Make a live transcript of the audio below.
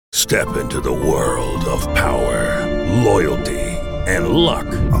Step into the world of power, loyalty, and luck.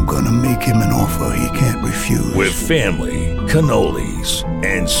 I'm gonna make him an offer he can't refuse. With family, cannolis,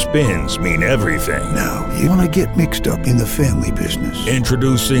 and spins mean everything. Now, you wanna get mixed up in the family business.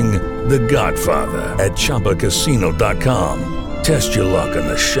 Introducing The Godfather at ChumbaCasino.com. Test your luck in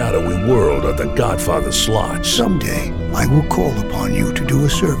the shadowy world of The Godfather slot. Someday, I will call upon you to do a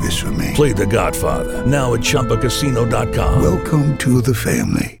service for me. Play The Godfather now at ChumbaCasino.com. Welcome to the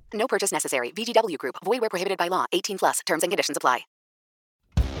family. No purchase necessary. VGW Group. Void where prohibited by law. 18 plus. Terms and conditions apply.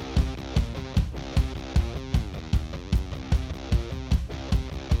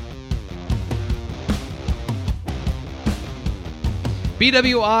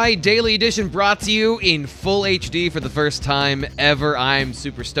 BWI Daily Edition brought to you in full HD for the first time ever. I'm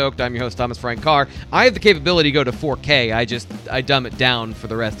super stoked. I'm your host, Thomas Frank Carr. I have the capability to go to 4K. I dumb it down for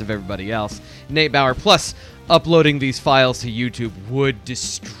the rest of everybody else. Nate Bauer. Plus, uploading these files to YouTube would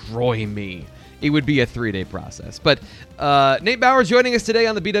destroy me. It would be a 3-day process. But Nate Bauer joining us today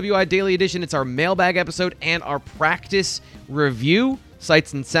on the BWI Daily Edition. It's our mailbag episode and our practice review.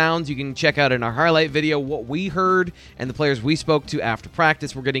 Sights and sounds you can check out in our highlight video, what we heard and the players we spoke to after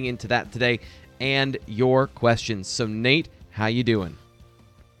practice. We're getting into that today and your questions. So Nate, how you doing?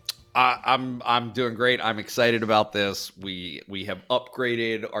 I'm doing great. I'm excited about this. We have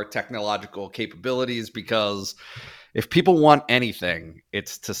upgraded our technological capabilities because if people want anything,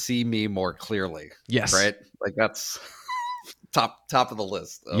 it's to see me more clearly. Yes. Right? Like that's top of the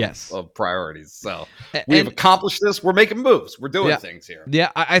list of priorities. So we've accomplished this. We're making moves. We're doing things here.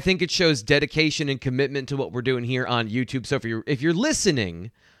 Yeah, I think it shows dedication and commitment to what we're doing here on YouTube. So if you're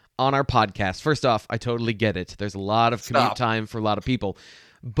listening on our podcast, first off, I totally get it. There's a lot of commute time for a lot of people.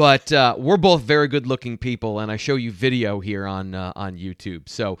 But we're both very good-looking people, and I show you video here on YouTube.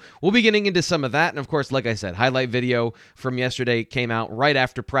 So we'll be getting into some of that. And, of course, like I said, highlight video from yesterday came out right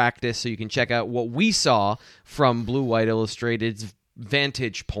after practice, so you can check out what we saw from Blue White Illustrated's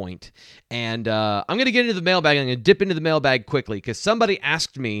vantage point. And I'm going to get into the mailbag. I'm going to dip into the mailbag quickly because somebody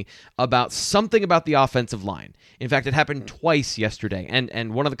asked me about something about the offensive line. In fact, it happened twice yesterday.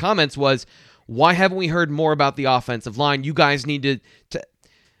 And one of the comments was, why haven't we heard more about the offensive line? You guys need to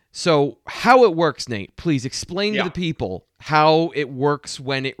So how it works, Nate, please explain to the people how it works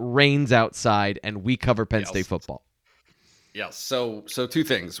when it rains outside and we cover Penn State football. Yes. So two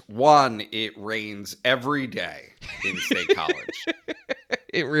things. One, it rains every day in State College.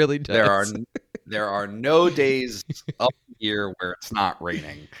 It really does. There are no days of the year where it's not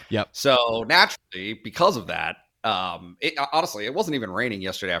raining. Yep. So naturally, because of that, honestly, it wasn't even raining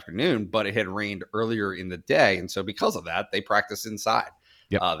yesterday afternoon, but it had rained earlier in the day. And so because of that, they practice inside.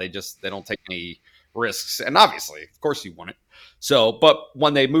 Yep. They don't take any risks. And obviously, of course you want it. So, but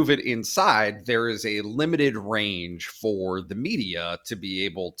when they move it inside, there is a limited range for the media to be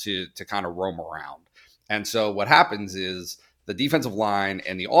able to kind of roam around. And so what happens is the defensive line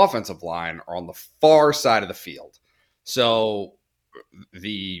and the offensive line are on the far side of the field. So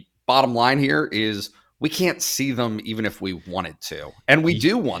the bottom line here is we can't see them even if we wanted to. And we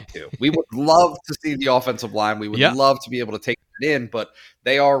do want to. We would love to see the offensive line. We would love to be able to take it in, but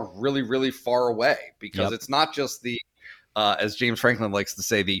they are really, really far away because it's not just the, as James Franklin likes to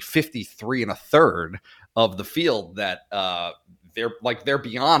say, the 53 and a third of the field that they're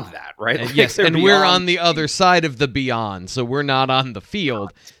beyond that, right? Yes, and we're on the other side of the beyond, so we're not on the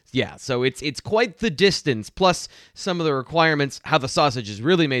field. Yeah, so it's quite the distance, plus some of the requirements, how the sausage is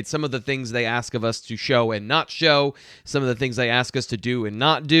really made, some of the things they ask of us to show and not show, some of the things they ask us to do and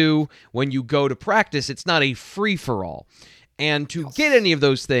not do. When you go to practice, it's not a free-for-all. And to get any of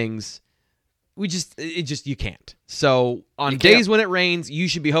those things, you can't. So on days when it rains, you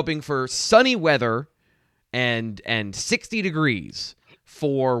should be hoping for sunny weather and 60 degrees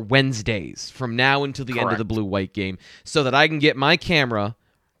for Wednesdays from now until the end of the blue-white game so that I can get my camera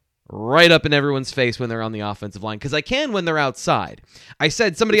right up in everyone's face when they're on the offensive line, because I can when they're outside. I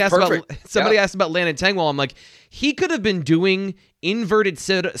said somebody asked about Landon Tengwall. I'm like, he could have been doing inverted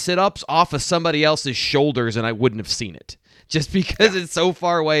sit-ups off of somebody else's shoulders, and I wouldn't have seen it. Just because it's so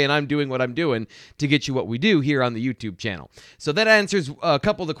far away and I'm doing what I'm doing to get you what we do here on the YouTube channel. So that answers a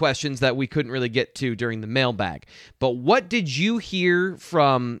couple of the questions that we couldn't really get to during the mailbag. But what did you hear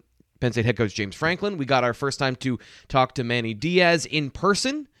from Penn State head coach James Franklin? We got our first time to talk to Manny Diaz in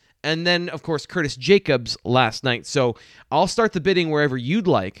person. And then, of course, Curtis Jacobs last night. So I'll start the bidding wherever you'd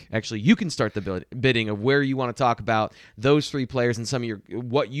like. Actually, you can start the bidding of where you want to talk about those three players and some of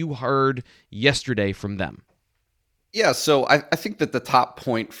what you heard yesterday from them. Yeah, so I think that the top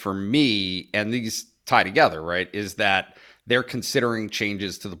point for me, and these tie together, right, is that they're considering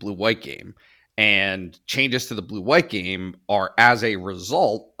changes to the blue-white game. and changes to the blue-white game are as a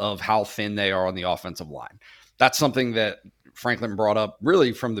result of how thin they are on the offensive line. That's something that Franklin brought up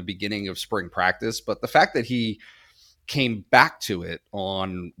really from the beginning of spring practice, but the fact that he came back to it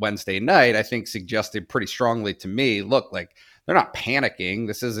on Wednesday night, I think suggested pretty strongly to me, look, like they're not panicking.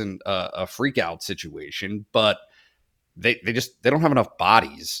 This isn't a freak out situation, but they don't have enough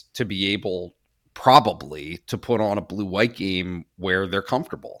bodies to be able probably to put on a blue-white game where they're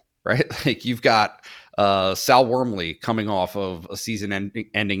comfortable, right? Like you've got Sal Wormley coming off of a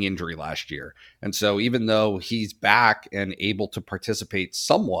season-ending injury last year. And so even though he's back and able to participate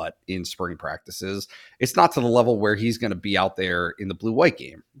somewhat in spring practices, it's not to the level where he's going to be out there in the blue-white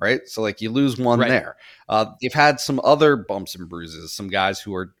game, right? So like you lose one there. They've had some other bumps and bruises, some guys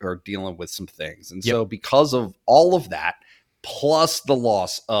who are dealing with some things. And so because of all of that, plus the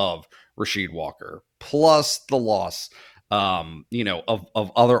loss of Rasheed Walker, plus the loss of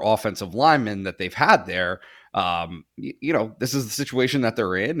other offensive linemen that they've had there, this is the situation that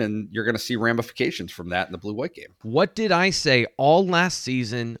they're in, and you're going to see ramifications from that in the blue-white game. What did I say all last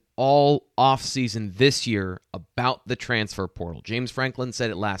season, all off-season this year about the transfer portal? James Franklin said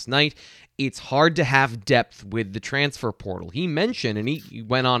it last night. It's hard to have depth with the transfer portal. He mentioned, and he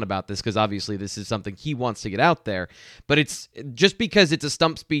went on about this because obviously this is something he wants to get out there, but it's just because it's a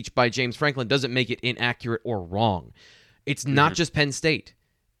stump speech by James Franklin doesn't make it inaccurate or wrong. It's not just Penn State.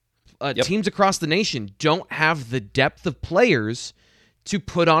 Teams across the nation don't have the depth of players to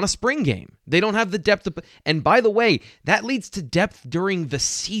put on a spring game. They don't have the depth of... And by the way, that leads to depth during the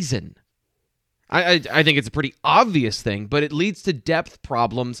season. I think it's a pretty obvious thing, but it leads to depth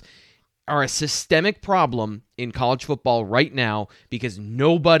problems, are a systemic problem in college football right now because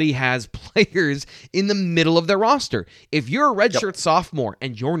nobody has players in the middle of their roster. If you're a redshirt sophomore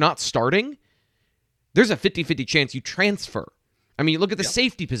and you're not starting, there's a 50-50 chance you transfer. I mean, look at the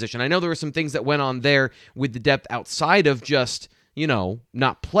safety position. I know there were some things that went on there with the depth outside of just,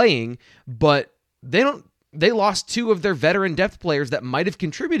 not playing, but they lost two of their veteran depth players that might have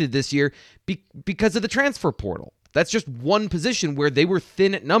contributed this year because of the transfer portal. That's just one position where they were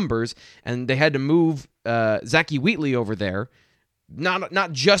thin at numbers, and they had to move Zachy Wheatley over there,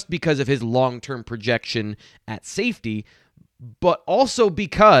 not just because of his long-term projection at safety, but also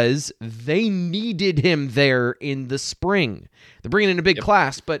because they needed him there in the spring. They're bringing in a big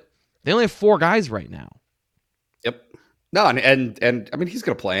class, but they only have 4 guys right now. Yep. No, and I mean, he's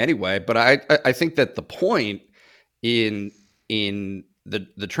going to play anyway, but I think that the point in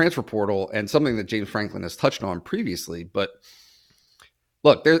the transfer portal, and something that James Franklin has touched on previously, but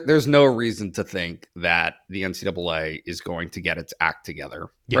look, there's no reason to think that the NCAA is going to get its act together,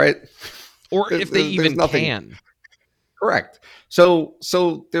 right? Or if they even can. Correct. So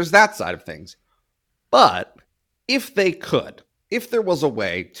there's that side of things. But if they could, if there was a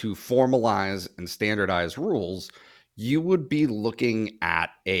way to formalize and standardize rules, you would be looking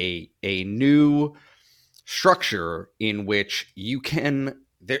at a new structure in which you can,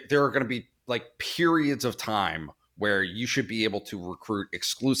 there are going to be like periods of time where you should be able to recruit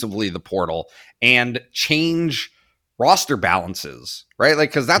exclusively the portal and change roster balances, right? Like,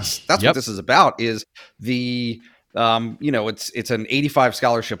 because that's what this is about, is the it's an 85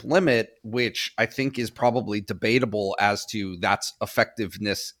 scholarship limit, which I think is probably debatable as to that's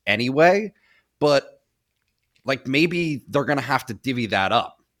effectiveness anyway. But like maybe they're going to have to divvy that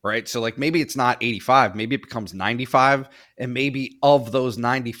up, right? So like maybe it's not 85, maybe it becomes 95, and maybe of those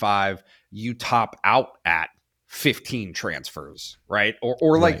 95, you top out at 15 transfers, right?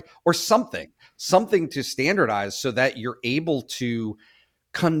 Or like or something to standardize so that you're able to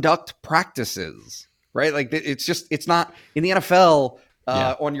conduct practices. Right. Like it's not in the NFL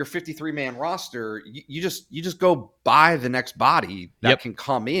on your 53-man roster. You just go buy the next body that can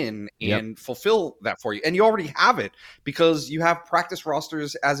come in and fulfill that for you. And you already have it because you have practice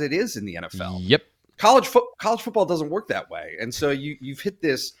rosters as it is in the NFL. Yep. College football doesn't work that way. And so you've hit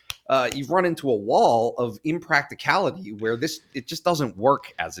this, you've run into a wall of impracticality where it just doesn't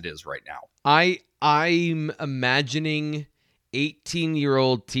work as it is right now. I'm imagining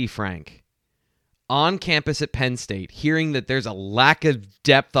 18-year-old T. Frank on campus at Penn State, hearing that there's a lack of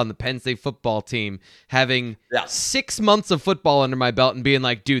depth on the Penn State football team, having 6 months of football under my belt and being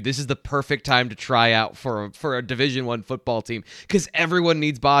like, dude, this is the perfect time to try out for a Division I football team because everyone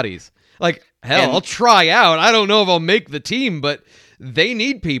needs bodies. Like, hell, I'll try out. I don't know if I'll make the team, but they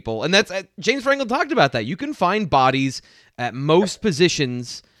need people. And that's James Franklin talked about that. You can find bodies at most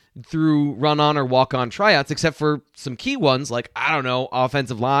positions through run-on or walk-on tryouts, except for some key ones like, I don't know,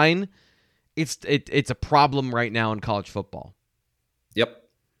 offensive line. It's a problem right now in college football. Yep.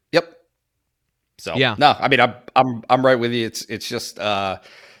 So no, I mean I'm right with you. It's just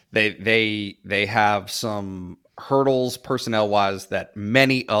they have some hurdles personnel wise that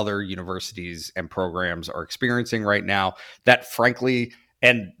many other universities and programs are experiencing right now that frankly,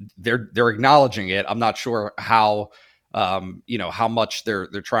 and they're acknowledging it. I'm not sure how how much they're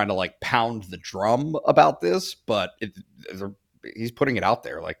trying to like pound the drum about this, but he's putting it out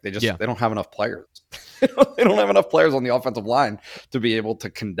there. Like they don't have enough players. They don't have enough players on the offensive line to be able to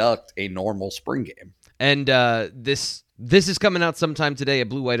conduct a normal spring game. And this is coming out sometime today at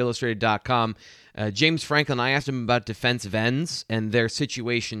BlueWhiteIllustrated.com. James Franklin, I asked him about defensive ends and their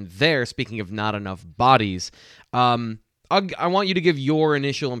situation there, speaking of not enough bodies. I want you to give your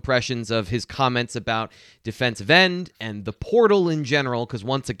initial impressions of his comments about defensive end and the portal in general, because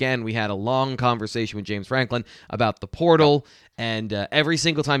once again, we had a long conversation with James Franklin about the portal, and every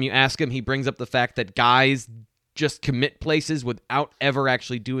single time you ask him, he brings up the fact that guys just commit places without ever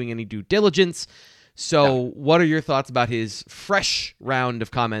actually doing any due diligence. So what are your thoughts about his fresh round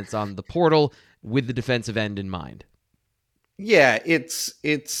of comments on the portal with the defensive end in mind? Yeah,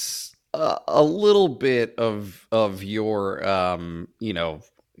 it's a little bit of your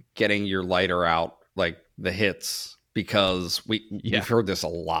getting your lighter out, like the hits, because we've heard this a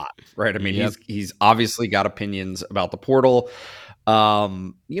lot, right? I mean, he's obviously got opinions about the portal,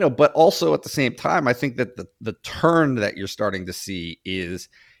 but also at the same time, I think that the turn that you're starting to see is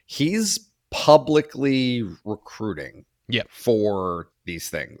he's publicly recruiting for these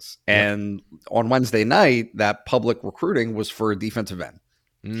things. And on Wednesday night, that public recruiting was for a defensive end.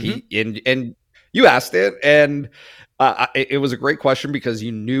 Mm-hmm. And you asked it, and it was a great question because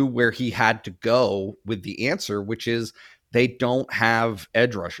you knew where he had to go with the answer, which is they don't have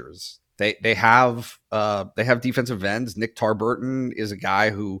edge rushers. They have defensive ends. Nick Tarburton is a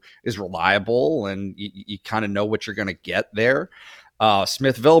guy who is reliable, and you kind of know what you're going to get there.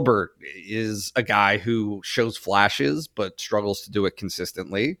 Smith Vilbert is a guy who shows flashes but struggles to do it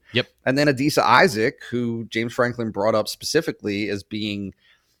consistently. Yep. And then Adisa Isaac, who James Franklin brought up specifically as being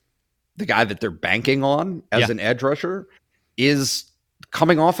the guy that they're banking on as an edge rusher, is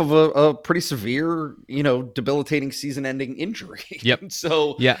coming off of a pretty severe, debilitating season-ending injury. Yep.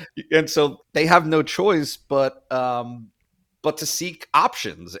 And so they have no choice but to seek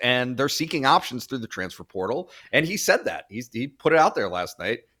options, and they're seeking options through the transfer portal. And he said that he put it out there last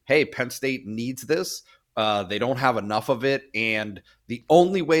night. Hey, Penn State needs this. They don't have enough of it. And the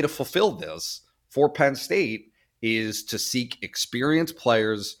only way to fulfill this for Penn State is to seek experienced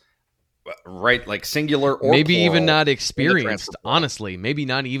players, right? Like singular or maybe plural, even not experienced, honestly, maybe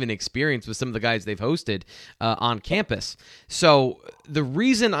not even experienced with some of the guys they've hosted on campus. So the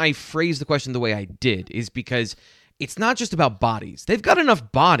reason I phrased the question the way I did is because it's not just about bodies. They've got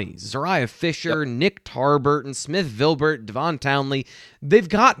enough bodies. Zariah Fisher, Nick Tarburton, Smith Vilbert, Devon Townley. They've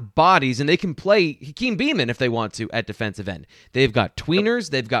got bodies, and they can play Hakeem Beamon if they want to at defensive end. They've got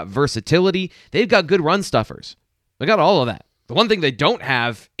tweeners. They've got versatility. They've got good run stuffers. They got all of that. The one thing they don't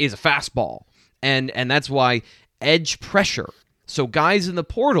have is a fastball, and that's why edge pressure. So guys in the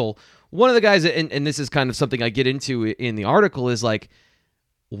portal, one of the guys, and this is kind of something I get into in the article, is like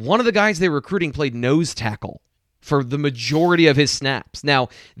one of the guys they're recruiting played nose tackle for the majority of his snaps. Now,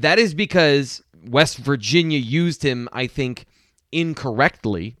 that is because West Virginia used him, I think,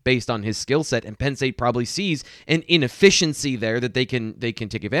 incorrectly based on his skill set, and Penn State probably sees an inefficiency there that they can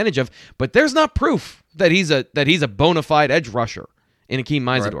take advantage of. But there's not proof that he's a bona fide edge rusher in Akeem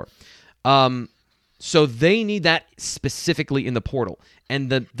Mizador. Right. So they need that specifically in the portal. And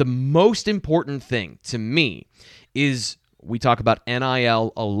the most important thing to me is we talk about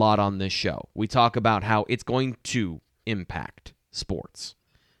NIL a lot on this show. We talk about how it's going to impact sports.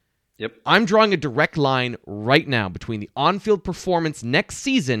 Yep. I'm drawing a direct line right now between the on-field performance next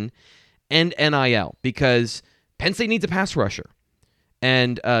season and NIL because Penn State needs a pass rusher.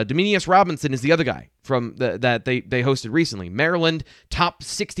 And Dominius Robinson is the other guy from that they hosted recently. Maryland, top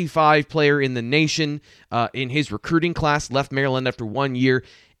 65 player in the nation in his recruiting class, left Maryland after 1 year.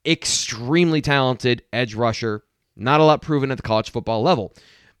 Extremely talented edge rusher. Not a lot proven at the college football level.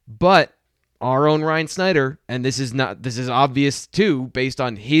 But our own Ryan Snyder, and this is obvious too, based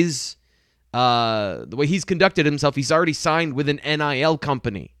on his the way he's conducted himself, he's already signed with an NIL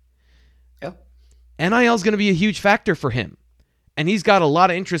company. Yeah. NIL is going to be a huge factor for him. And he's got a lot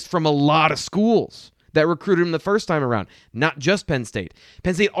of interest from a lot of schools that recruited him the first time around, not just Penn State.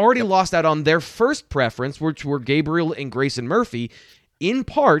 Penn State already lost out on their first preference, which were Gabriel and Grayson Murphy, in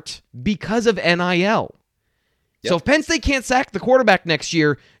part because of NIL. So if Penn State can't sack the quarterback next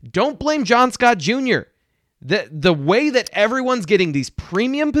year, don't blame John Scott Jr. The way that everyone's getting these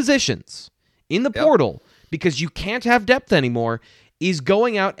premium positions in the portal, because you can't have depth anymore, is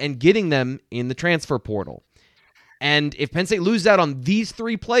going out and getting them in the transfer portal. And if Penn State loses out on these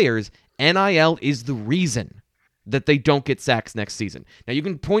 3 players, NIL is the reason that they don't get sacks next season. Now, you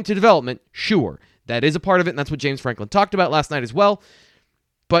can point to development. Sure, that is a part of it, and that's what James Franklin talked about last night as well.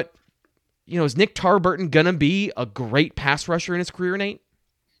 But, is Nick Tarburton going to be a great pass rusher in his career, Nate?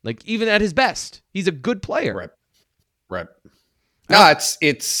 Like, even at his best, he's a good player. Right. No,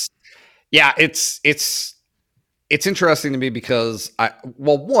 it's interesting to me because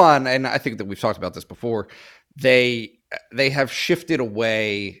one, and I think that we've talked about this before, they have shifted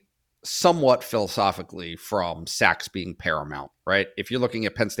away somewhat philosophically from sacks being paramount, right? If you're looking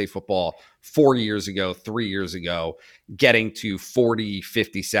at Penn State football 4 years ago, 3 years ago, getting to 40,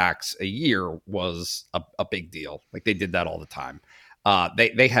 50 sacks a year was a big deal. Like, they did that all the time.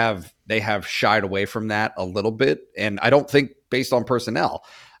 They have shied away from that a little bit, and I don't think based on personnel.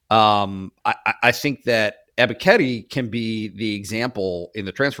 I think that Ebiketie can be the example in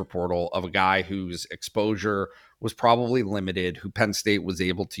the transfer portal of a guy whose exposure was probably limited, who Penn State was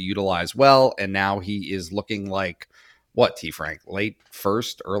able to utilize well, and now he is looking like what, T. Frank, late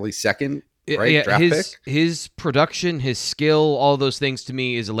first, early second, right? Yeah, Draft pick. His production, his skill, all those things to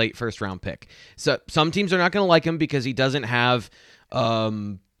me is a late first round pick. So some teams are not going to like him because he doesn't have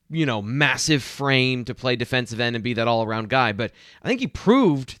massive frame to play defensive end and be that all-around guy. But I think he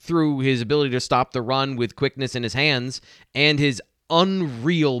proved through his ability to stop the run with quickness in his hands and his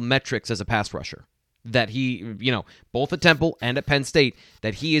unreal metrics as a pass rusher that he, both at Temple and at Penn State,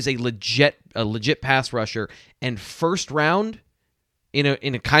 that he is a legit pass rusher. And first round in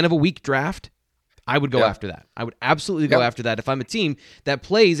a kind of a weak draft, I would go after that. I would absolutely go after that if I'm a team that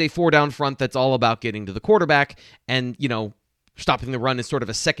plays a 4-down front that's all about getting to the quarterback and, stopping the run is sort of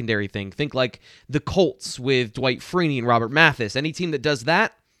a secondary thing. Think like the Colts with Dwight Freeney and Robert Mathis. Any team that does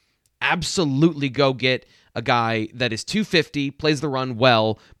that, absolutely go get a guy that is 250, plays the run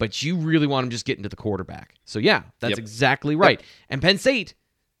well, but you really want him just getting to the quarterback. So yeah, that's exactly right. Yep. And Penn State,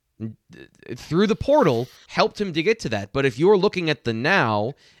 through the portal, helped him to get to that. But if you're looking at the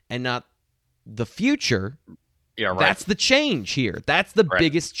now and not the future, that's the change here. That's the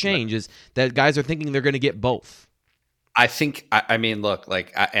biggest change is that guys are thinking they're going to get both. I think, I mean, look,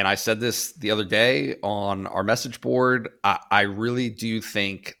 and I said this the other day on our message board, I really do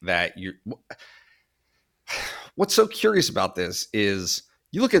think that what's so curious about this is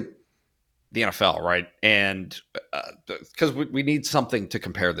you look at the NFL, right? And because we need something to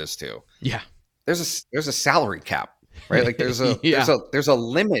compare this to. Yeah. There's a salary cap, right? Like there's a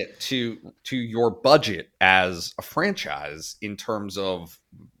limit to your budget as a franchise in terms of,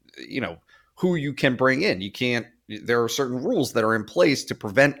 who you can bring in. There are certain rules that are in place to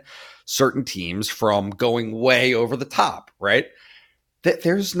prevent certain teams from going way over the top, right?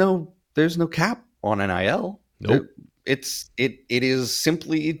 There's no cap on NIL. Nope. It is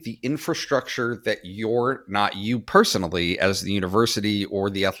simply the infrastructure that not you personally as the university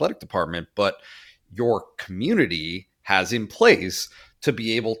or the athletic department, but your community has in place to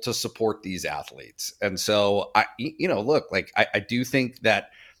be able to support these athletes. And so I do think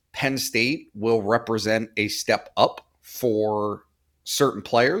that Penn State will represent a step up for certain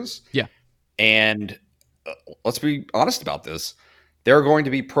players. Yeah. And let's be honest about this. There are going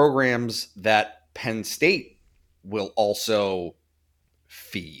to be programs that Penn State will also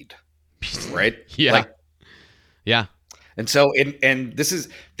feed, right? Yeah. Yeah. And so, and this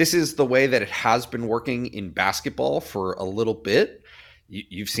is the way that it has been working in basketball for a little bit.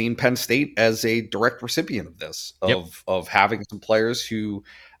 You've seen Penn State as a direct recipient of this, of having some players who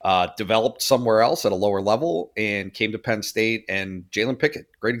developed somewhere else at a lower level and came to Penn State, and Jalen Pickett,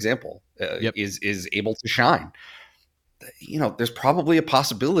 great example, is able to shine. There's probably a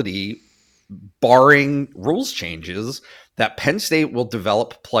possibility, barring rules changes, that Penn State will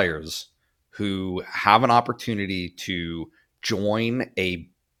develop players who have an opportunity to join a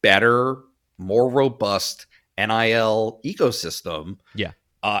better, more robust NIL ecosystem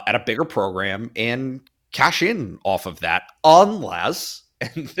at a bigger program and cash in off of that, unless,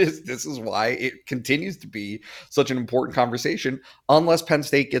 and this is why it continues to be such an important conversation, unless Penn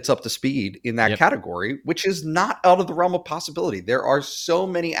State gets up to speed in that category, which is not out of the realm of possibility. There are so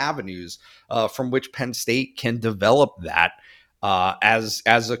many avenues from which Penn State can develop that as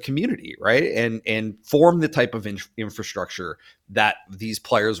a community, right? And form the type of infrastructure that these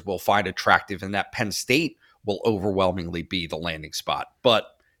players will find attractive and that Penn State will overwhelmingly be the landing spot. But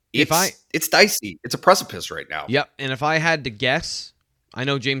it's dicey. It's a precipice right now. Yep. And if I had to guess, I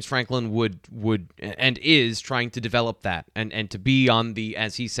know James Franklin would and is trying to develop that and to be on the,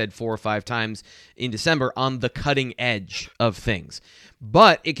 as he said 4 or 5 times in December, on the cutting edge of things.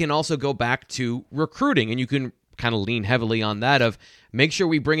 But it can also go back to recruiting, and you can kind of lean heavily on that of make sure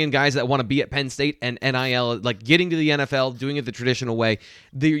we bring in guys that want to be at Penn State and NIL, like getting to the NFL, doing it the traditional way.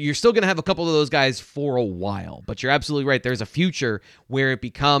 You're still going to have a couple of those guys for a while, but you're absolutely right. There's a future where it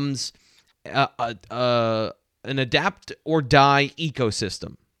becomes an adapt or die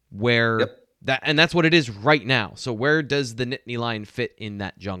ecosystem where that's what it is right now. So where does the Nittany Lion fit in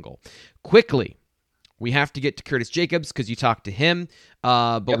that jungle? Quickly, we have to get to Curtis Jacobs because you talked to him,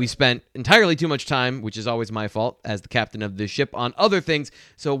 but we spent entirely too much time, which is always my fault as the captain of the ship, on other things.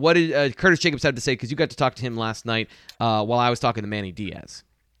 So what did Curtis Jacobs have to say? Because you got to talk to him last night while I was talking to Manny Diaz.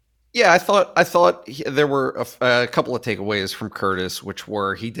 Yeah, I thought there were a couple of takeaways from Curtis, which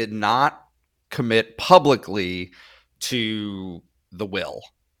were he did not commit publicly to the will,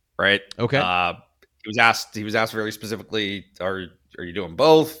 right? Okay. He was asked very specifically, are you doing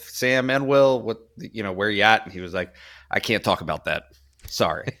both, Sam and Will? What, where are you at? And he was like, I can't talk about that.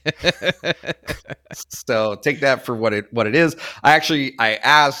 Sorry. So take that for what it is. I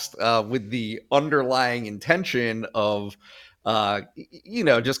asked with the underlying intention of,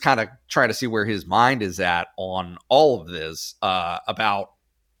 just kind of trying to see where his mind is at on all of this, about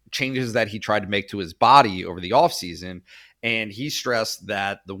changes that he tried to make to his body over the offseason. And he stressed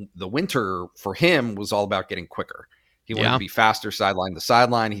that the winter for him was all about getting quicker. He wanted to be faster sideline to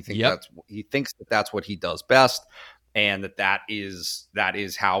sideline. He thinks that's what he does best, and that is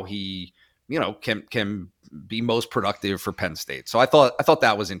how he can be most productive for Penn State. So I thought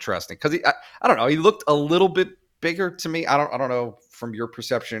that was interesting because I don't know, he looked a little bit bigger to me. I don't know from your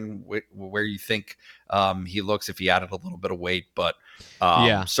perception where you think he looks if he added a little bit of weight, but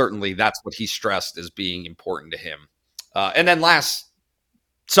certainly that's what he stressed as being important to him. And then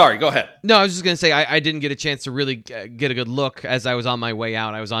sorry, go ahead. No, I was just going to say I didn't get a chance to really get a good look as I was on my way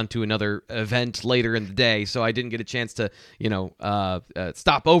out. I was on to another event later in the day, so I didn't get a chance to,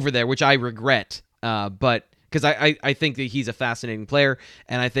 stop over there, which I regret. But because I think that he's a fascinating player,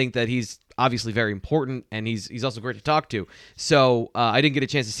 and I think that he's obviously very important, and he's also great to talk to. So I didn't get a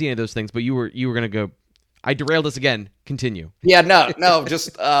chance to see any of those things, but you were going to go. I derailed us again. Continue. Yeah, no,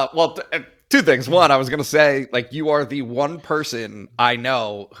 just two things. One, I was going to say, you are the one person I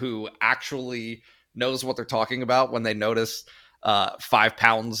know who actually knows what they're talking about when they notice 5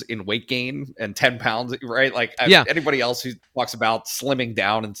 pounds in weight gain and 10 pounds, right? Anybody else who talks about slimming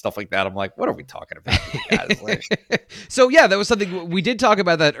down and stuff like that, I'm like, what are we talking about, guys? So, that was something we did talk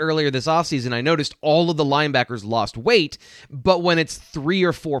about that earlier this offseason. I noticed all of the linebackers lost weight, but when it's 3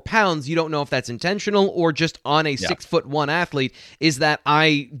 or 4 pounds, you don't know if that's intentional or just on a 6'1" athlete, is that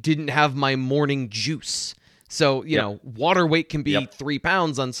I didn't have my morning juice. So, water weight can be 3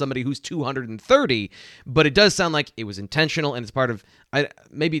 pounds on somebody who's 230, but it does sound like it was intentional, and it's part of,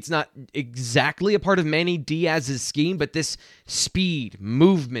 maybe it's not exactly a part of Manny Diaz's scheme, but this speed,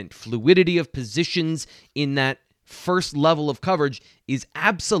 movement, fluidity of positions in that first level of coverage is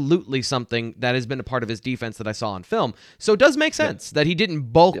absolutely something that has been a part of his defense that I saw on film. So it does make sense that he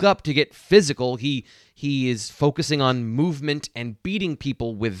didn't bulk up to get physical. He is focusing on movement and beating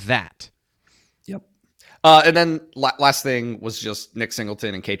people with that. And then last thing was just Nick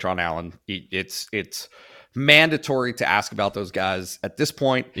Singleton and Katron Allen. It's mandatory to ask about those guys at this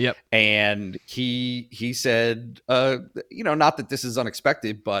point. Yep. And he said, not that this is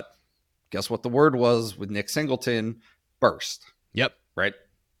unexpected, but guess what the word was with Nick Singleton? Burst. Yep. Right.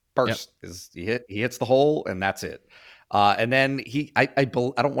 Burst is he hits the hole and that's it. And then I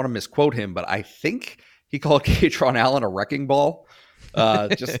don't want to misquote him, but I think he called Katron Allen a wrecking ball.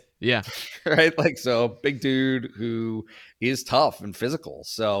 Right, so big dude who is tough and physical.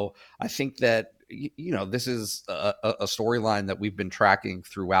 So I think that this is a storyline that we've been tracking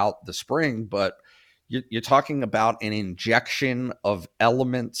throughout the spring, but you're talking about an injection of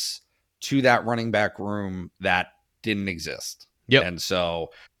elements to that running back room that didn't exist. And so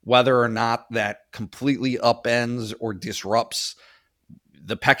whether or not that completely upends or disrupts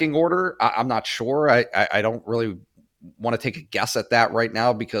the pecking order, I'm not sure. I don't really want to take a guess at that right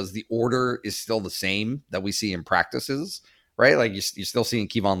now because the order is still the same that we see in practices, right? You're still seeing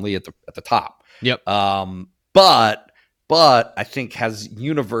Kevon Lee at the top. Yep. But I think has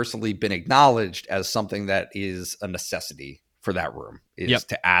universally been acknowledged as something that is a necessity for that room is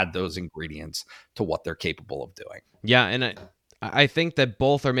to add those ingredients to what they're capable of doing. Yeah. And I think that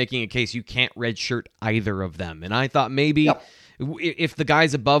both are making a case you can't redshirt either of them. And I thought maybe if the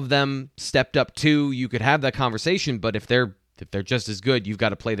guys above them stepped up too, you could have that conversation. But if they're just as good, you've got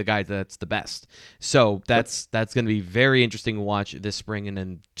to play the guy that's the best. So that's going to be very interesting to watch this spring and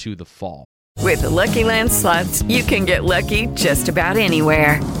then to the fall. With the Lucky Land Slots, you can get lucky just about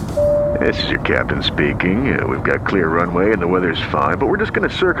anywhere. This is your captain speaking. We've got clear runway and the weather's fine, but we're just going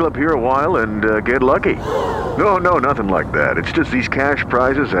to circle up here a while and get lucky. No, nothing like that. It's just these cash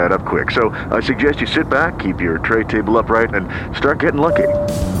prizes add up quick. So I suggest you sit back, keep your tray table upright, and start getting lucky.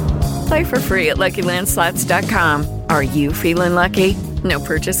 Play for free at LuckyLandSlots.com. Are you feeling lucky? No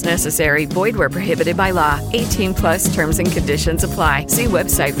purchase necessary. Void where prohibited by law. 18 plus terms and conditions apply. See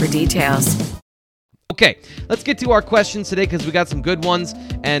website for details. Okay, let's get to our questions today because we got some good ones,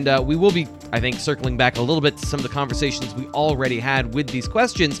 and we will be, I think, circling back a little bit to some of the conversations we already had with these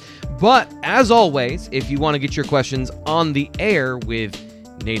questions. But as always, if you want to get your questions on the air with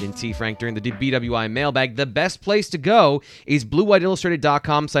Nate and T. Frank during the BWI mailbag, the best place to go is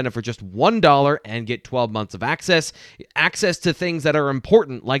BlueWhiteIllustrated.com. Sign up for just $1 and get 12 months of access to things that are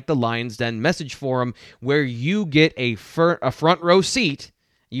important, like the Lions Den message forum, where you get a front row seat.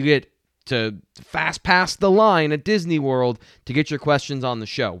 You get to fast pass the line at Disney World to get your questions on the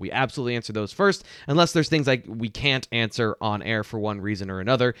show. We absolutely answer those first, unless there's things like we can't answer on air for one reason or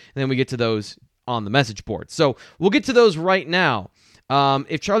another, and then we get to those on the message board. So we'll get to those right now.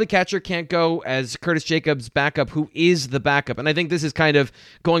 If Charlie Catcher can't go as Curtis Jacobs' backup, who is the backup? And I think this is kind of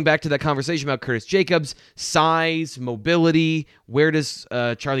going back to that conversation about Curtis Jacobs, size, mobility. Where does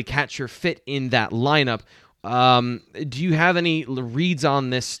Charlie Catcher fit in that lineup? Do you have any reads on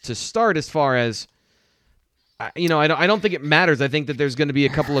this to start as far as, I don't think it matters. I think that there's going to be a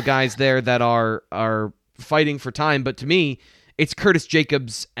couple of guys there that are fighting for time. But to me, it's Curtis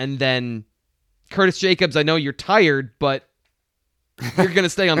Jacobs. And then Curtis Jacobs, I know you're tired, but you're going to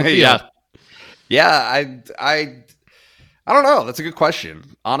stay on the field. Yeah. I don't know. That's a good question.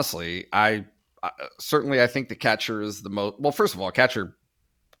 Honestly, I certainly, I think the catcher is the most, well, first of all, catcher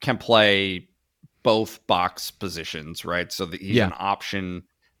can play both box positions, right? So that he's an option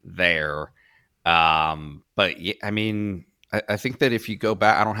there. But yeah, I mean, I think that if you go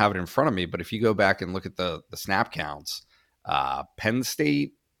back, I don't have it in front of me, but if you go back and look at the snap counts, Penn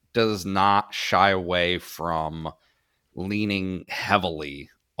State does not shy away from leaning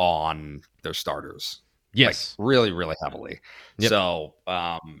heavily on their starters. Yes. Like really, really heavily. Yep. So,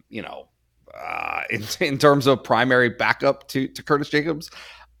 in terms of primary backup to Curtis Jacobs,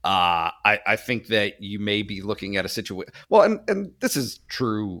 I think that you may be looking at a situation. Well, and this is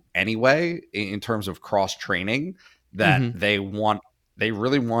true anyway in terms of cross training, that they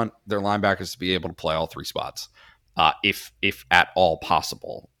really want their linebackers to be able to play all three spots, if at all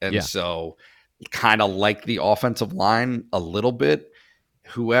possible. And so, kind of like the offensive line a little bit,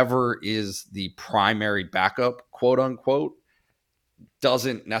 whoever is the primary backup, quote unquote,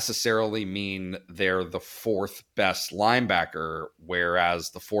 doesn't necessarily mean they're the fourth best linebacker,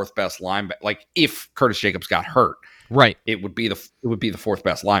 whereas the fourth best linebacker, like if Curtis Jacobs got hurt, right, it would be the fourth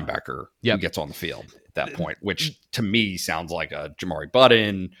best linebacker who gets on the field at that point, which to me sounds like a Jamari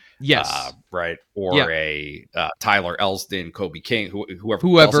Button, right, or a Tyler Elsdon, Kobe King, whoever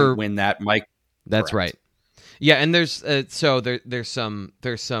doesn't win that, Mike. That's correct. Right. Yeah, and there's there's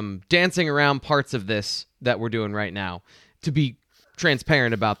some dancing around parts of this that we're doing right now to be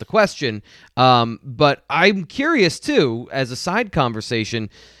transparent about the question, but I'm curious too, as a side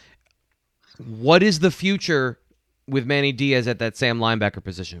conversation, what is the future with Manny Diaz at that Sam linebacker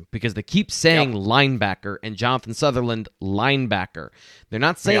position? Because they keep saying linebacker and Jonathan Sutherland linebacker. They're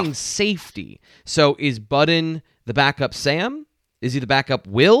not saying safety. So is Budden the backup Sam? Is he the backup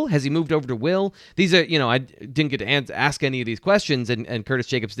Will? Has he moved over to Will? These are, I didn't get to ask any of these questions, and Curtis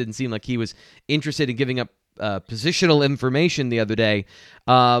Jacobs didn't seem like he was interested in giving up positional information the other day.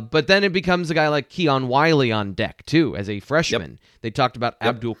 But then it becomes a guy like Keon Wiley on deck, too, as a freshman. They talked about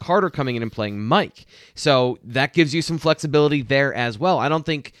Abdul Carter coming in and playing Mike. So that gives you some flexibility there as well. I don't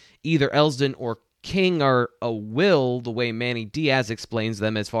think either Elsdon or King are a Will the way Manny Diaz explains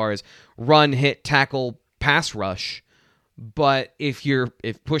them as far as run, hit, tackle, pass rush. But if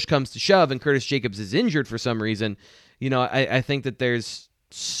push comes to shove and Curtis Jacobs is injured for some reason, I think that there's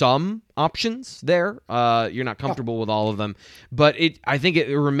some options there. You're not comfortable with all of them, but I think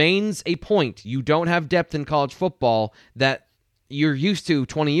it remains a point. You don't have depth in college football that you're used to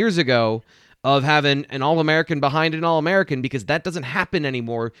 20 years ago of having an All-American behind an All-American, because that doesn't happen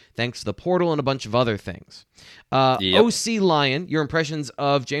anymore thanks to the portal and a bunch of other things. OC Lion, your impressions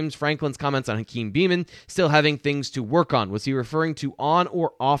of James Franklin's comments on Hakeem Beamon still having things to work on. Was he referring to on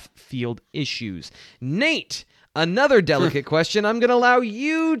or off-field issues? Nate, another delicate question I'm going to allow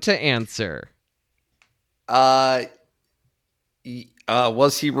you to answer. Was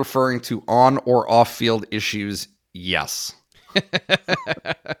he referring to on or off-field issues? Yes.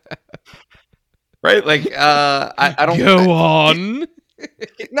 Right? Like, I don't... Go on.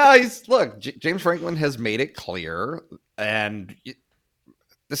 No, James Franklin has made it clear, and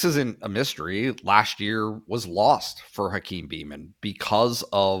this isn't a mystery. Last year was lost for Hakeem Beamon because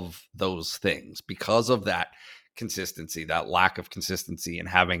of those things, because of that consistency, that lack of consistency, and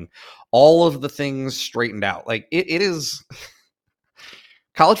having all of the things straightened out. Like it is,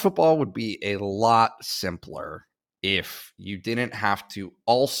 college football would be a lot simpler if you didn't have to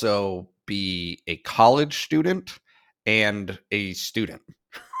also be a college student and a student,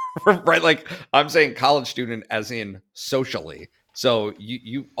 right? Like I'm saying college student as in socially. So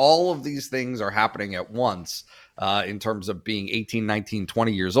you all of these things are happening at once in terms of being 18, 19,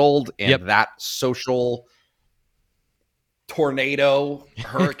 20 years old, and that social tornado,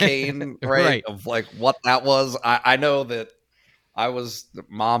 hurricane, right? Of like what that was. I know that I was,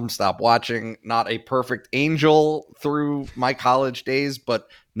 Mom, stop watching, not a perfect angel through my college days, but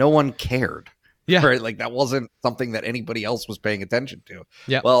no one cared. Yeah. Right. Like that wasn't something that anybody else was paying attention to.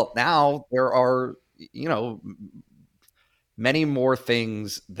 Yeah. Well, now there are, many more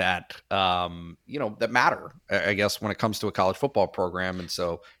things that, that matter, I guess, when it comes to a college football program. And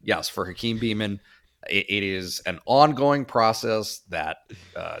so, yes, for Hakeem Beamon, it is an ongoing process that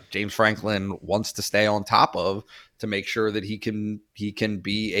James Franklin wants to stay on top of to make sure that he can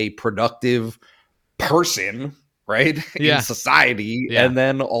be a productive person, right, in society, and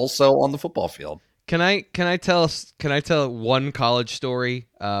then also on the football field. Can I tell one college story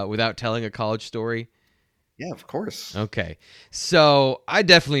without telling a college story? Yeah, of course. Okay. So I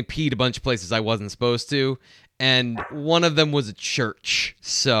definitely peed a bunch of places I wasn't supposed to, and one of them was a church.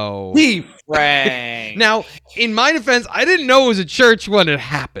 So Frank. Now, in my defense, I didn't know it was a church when it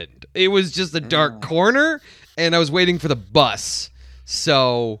happened. It was just a dark corner, and I was waiting for the bus.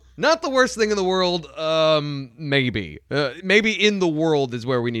 So, not the worst thing in the world, maybe. Maybe in the world is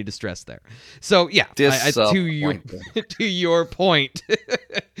where we need to stress there. So, yeah, to your point,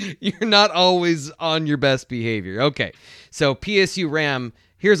 you're not always on your best behavior. Okay, so PSU Ram,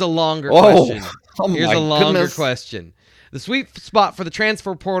 here's a longer question. Here's a longer question. The sweet spot for the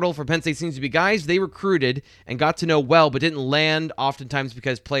transfer portal for Penn State seems to be guys they recruited and got to know well but didn't land, oftentimes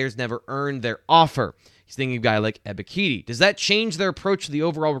because players never earned their offer. He's thinking of a guy like Ebiketie. Does that change their approach to the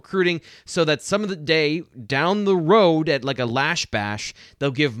overall recruiting so that some of the day down the road at like a lash bash,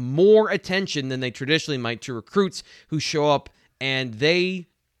 they'll give more attention than they traditionally might to recruits who show up and they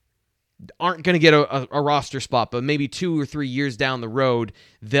aren't going to get a roster spot, but maybe 2 or 3 years down the road,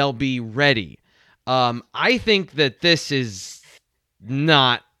 they'll be ready. I think that this is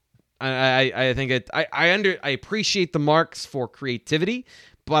not. I think it. I appreciate the marks for creativity,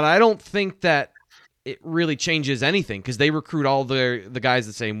 but I don't think that it really changes anything because they recruit all the guys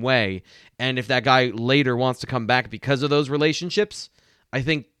the same way. And if that guy later wants to come back because of those relationships, I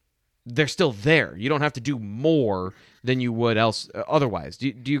think they're still there. You don't have to do more than you would otherwise.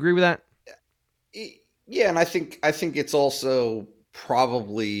 Do you agree with that? Yeah, and I think it's also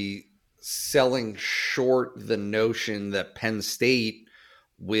probably selling short the notion that Penn State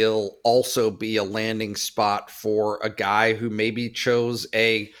will also be a landing spot for a guy who maybe chose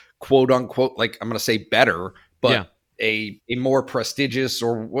a quote unquote, like I'm going to say better, but a more prestigious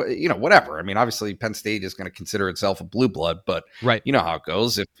or whatever. I mean, obviously Penn State is going to consider itself a blue blood, but you know how it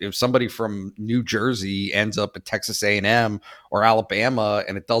goes. If somebody from New Jersey ends up at Texas A&M or Alabama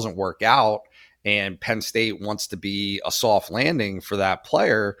and it doesn't work out and Penn State wants to be a soft landing for that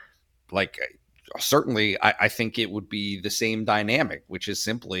player, like certainly I think it would be the same dynamic, which is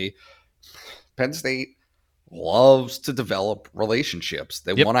simply Penn State loves to develop relationships.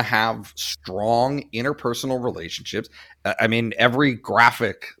 They want to have strong interpersonal relationships. I mean, every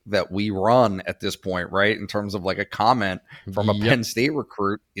graphic that we run at this point, right, in terms of like a comment from a Penn State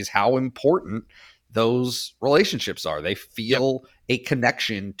recruit is how important those relationships are. They feel a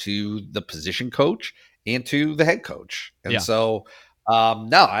connection to the position coach and to the head coach. And so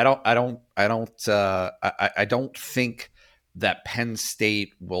no, I don't think that Penn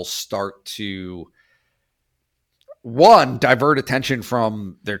State will start to divert attention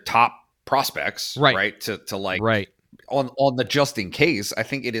from their top prospects, right? To like on the just in case. I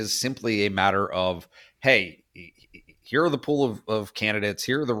think it is simply a matter of, hey, here are the pool of candidates,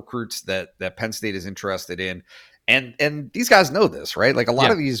 here are the recruits that Penn State is interested in. And these guys know this, right? Like a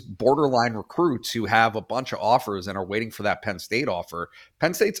lot of these borderline recruits who have a bunch of offers and are waiting for that Penn State offer,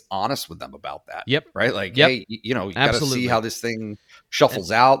 Penn State's honest with them about that. Right? Like, hey, you got to see how this thing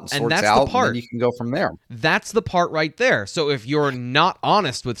shuffles out and sorts out, and then you can go from there. That's the part right there. So if you're not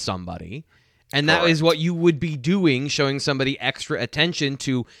honest with somebody, and that is what you would be doing, showing somebody extra attention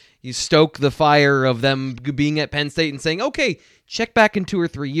to you stoke the fire of them being at Penn State and saying, okay, check back in 2 or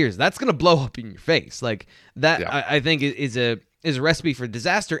 3 years. That's going to blow up in your face. Like that, I think is a recipe for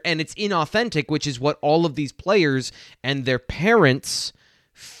disaster, and it's inauthentic, which is what all of these players and their parents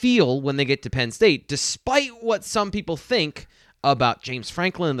feel when they get to Penn State, despite what some people think about James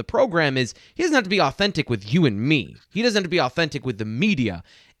Franklin and the program, is he doesn't have to be authentic with you and me. He doesn't have to be authentic with the media.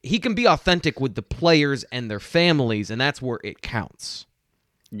 He can be authentic with the players and their families, and that's where it counts.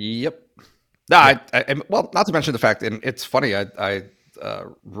 Yep. No, well, not to mention the fact, and it's funny, I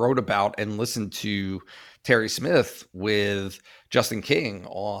wrote about and listened to Terry Smith with Justin King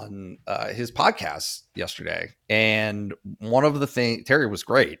on his podcast yesterday. And one of the things, Terry was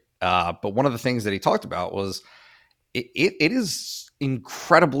great, but one of the things that he talked about was it is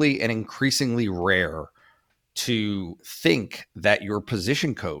incredibly and increasingly rare to think that your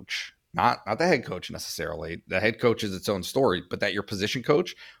position coach, not the head coach necessarily, the head coach is its own story, but that your position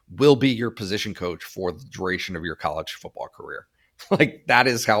coach will be your position coach for the duration of your college football career. Like, that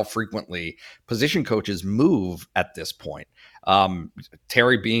is how frequently position coaches move at this point.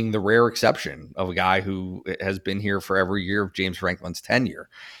 Terry being the rare exception of a guy who has been here for every year of James Franklin's tenure.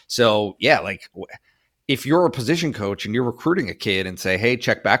 So yeah, like, if you're a position coach and you're recruiting a kid and say, hey,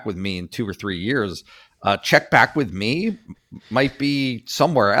 check back with me in 2 or 3 years, check back with me might be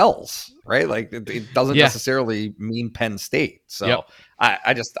somewhere else, right? Like, it doesn't necessarily mean Penn State. So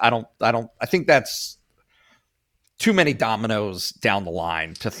I think that's too many dominoes down the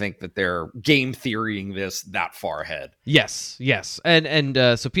line to think that they're game theorying this that far ahead. Yes. And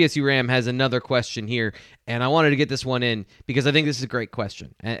so PSU Ram has another question here, and I wanted to get this one in because I think this is a great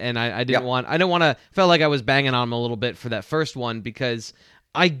question. And I didn't want to, felt like I was banging on him a little bit for that first one, because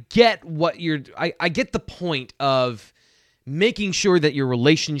I get what I get the point of making sure that your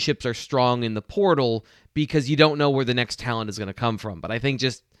relationships are strong in the portal, because you don't know where the next talent is going to come from. But I think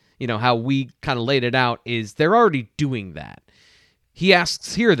just, how we kind of laid it out is they're already doing that. He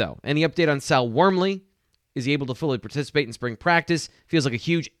asks here, though, any update on Sal Wormley? Is he able to fully participate in spring practice? Feels like a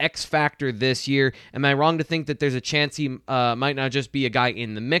huge X factor this year. Am I wrong to think that there's a chance he might not just be a guy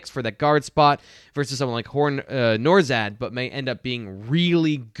in the mix for that guard spot versus someone like Horn Norzad, but may end up being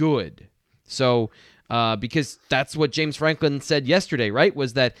really good? So, because that's what James Franklin said yesterday, right?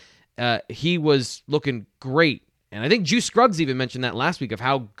 Was that he was looking great. And I think Juice Scruggs even mentioned that last week of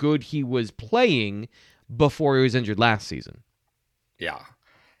how good he was playing before he was injured last season. Yeah.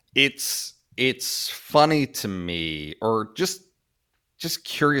 It's funny to me, or just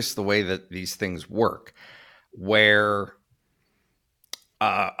curious the way that these things work, where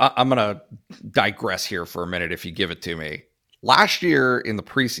I'm going to digress here for a minute if you give it to me. Last year in the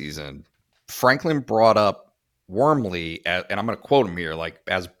preseason, Franklin brought up Wormley, and I'm going to quote him here, like,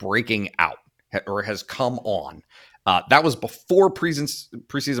 as breaking out, or has come on. That was before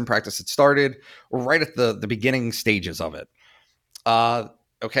preseason practice had started, or right at the beginning stages of it.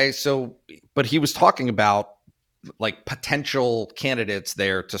 Okay, so, but he was talking about, like, potential candidates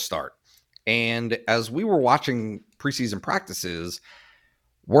there to start. And as we were watching preseason practices,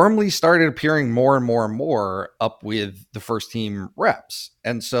 Wormley started appearing more and more and more up with the first team reps.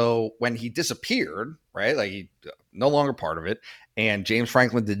 And so when he disappeared, right, like, he no longer part of it, and James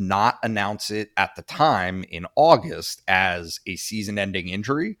Franklin did not announce it at the time in August as a season-ending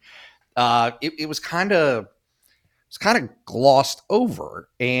injury, it was kind of glossed over,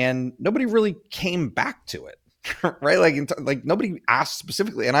 and nobody really came back to it, right? Like nobody asked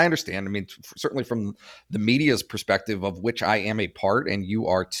specifically, and I understand. I mean, certainly from the media's perspective, of which I am a part, and you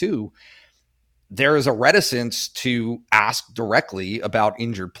are too, there is a reticence to ask directly about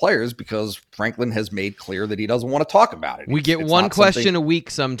injured players because Franklin has made clear that he doesn't want to talk about it. We get one question a week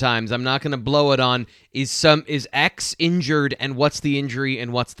sometimes. I'm not going to blow it on, is X injured, and what's the injury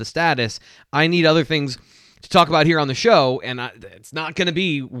and what's the status? I need other things to talk about here on the show, and it's not going to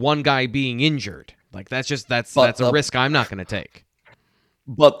be one guy being injured. Like, that's a risk I'm not going to take.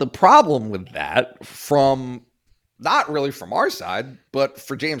 But the problem with that, from not really from our side, but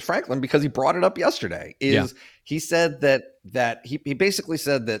for James Franklin, because he brought it up yesterday, is he said that he basically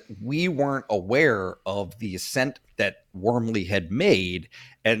said that we weren't aware of the ascent that Wormley had made,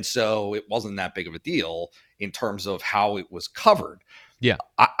 and so it wasn't that big of a deal in terms of how it was covered. Yeah,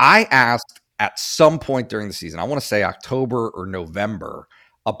 I asked at some point during the season, I want to say October or November,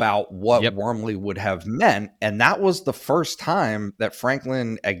 about what Wormley would have meant, and that was the first time that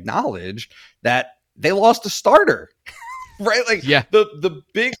Franklin acknowledged that they lost a starter. Right? Like,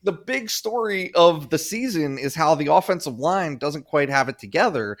 the big story of the season is how the offensive line doesn't quite have it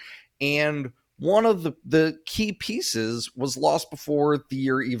together, and one of the key pieces was lost before the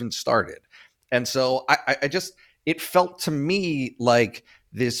year even started. And so I just, it felt to me like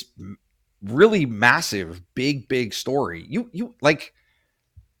this really massive, big story. You like,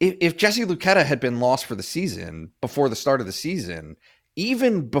 if Jesse Luketa had been lost for the season before the start of the season,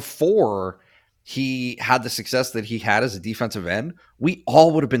 even before he had the success that he had as a defensive end, we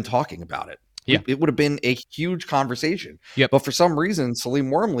all would have been talking about it. Yeah. It would have been a huge conversation. Yep. But for some reason, Salim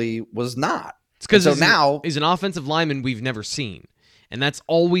Wormley was not. It's because now he's an offensive lineman we've never seen. And that's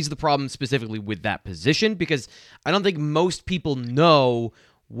always the problem specifically with that position, because I don't think most people know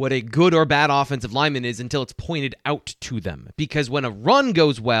what a good or bad offensive lineman is until it's pointed out to them. Because when a run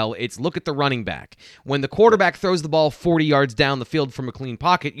goes well, it's look at the running back. When the quarterback throws the ball 40 yards down the field from a clean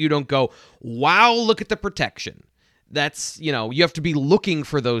pocket, you don't go, wow, look at the protection. That's, you have to be looking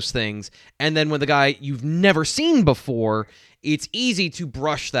for those things. And then when the guy you've never seen before, it's easy to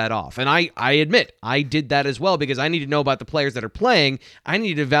brush that off. And I admit, I did that as well, because I need to know about the players that are playing. I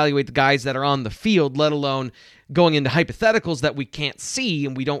need to evaluate the guys that are on the field, let alone going into hypotheticals that we can't see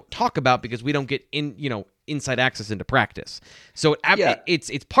and we don't talk about because we don't get inside access into practice. So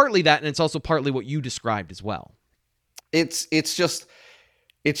it's partly that, and it's also partly what you described as well. It's just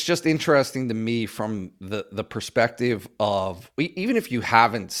interesting to me from the perspective of, even if you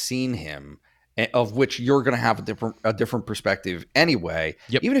haven't seen him, of which you're going to have a different perspective anyway.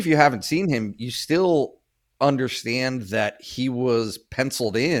 Yep. Even if you haven't seen him, you still understand that he was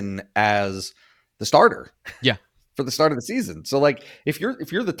penciled in as the starter. Yeah. For the start of the season. So like, if you're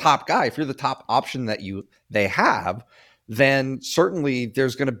the top guy, if you're the top option that they have, then certainly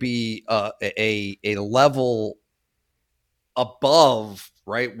there's going to be a level above,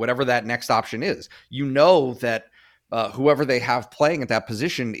 right? Whatever that next option is. That whoever they have playing at that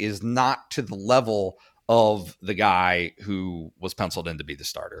position is not to the level of the guy who was penciled in to be the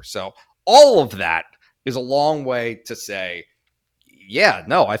starter. So all of that is a long way to say, yeah,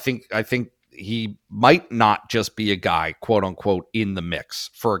 no, I think he might not just be a guy, quote unquote, in the mix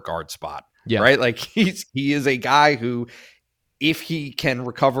for a guard spot. Yeah. Right. Like he is a guy who, if he can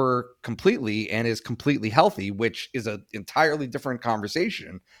recover completely and is completely healthy, which is an entirely different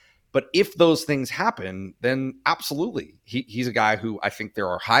conversation. But if those things happen, then absolutely, he's a guy who I think there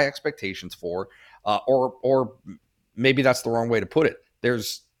are high expectations for, or maybe that's the wrong way to put it.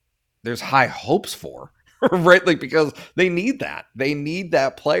 There's high hopes for, right? Like, because they need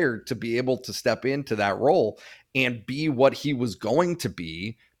that player to be able to step into that role and be what he was going to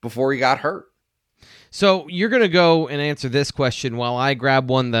be before he got hurt. So you're going to go and answer this question while I grab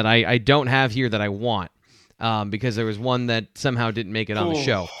one that I don't have here that I want. Because there was one that somehow didn't make it on the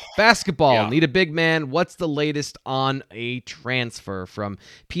show. Basketball, need a big man. What's the latest on a transfer? From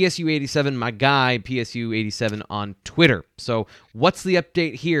PSU87, my guy, PSU87 on Twitter. So what's the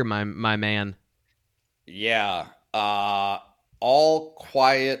update here, my man? Yeah, all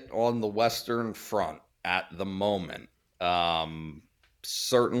quiet on the Western Front at the moment.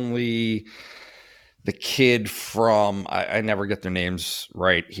 Certainly the kid from, I never get their names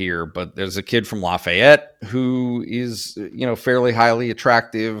right here, but there's a kid from Lafayette who is, fairly highly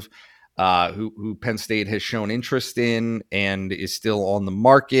attractive, who Penn State has shown interest in and is still on the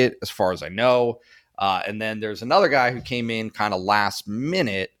market as far as I know. And then there's another guy who came in kind of last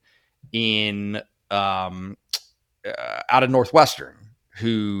minute in out of Northwestern,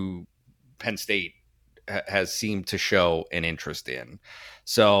 who Penn State has seemed to show an interest in.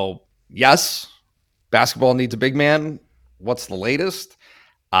 So yes, basketball needs a big man. What's the latest?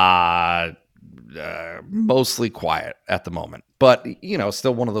 Mostly quiet at the moment, but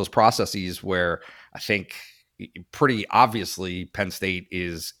still one of those processes where I think pretty obviously Penn State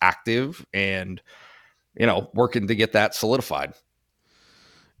is active and working to get that solidified.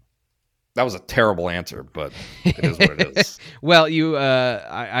 That was a terrible answer, but it is what it is. Well,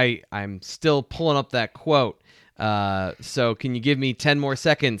 I'm still pulling up that quote. So can you give me 10 more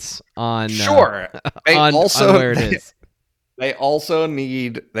seconds on sure on where it is? They also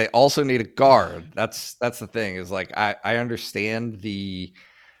need a guard. That's the thing, is like I understand the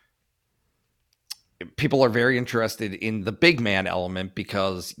people are very interested in the big man element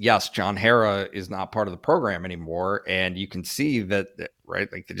because yes, John Hara is not part of the program anymore, and you can see that,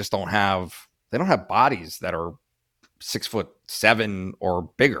 right? Like they don't have bodies that are 6'7" or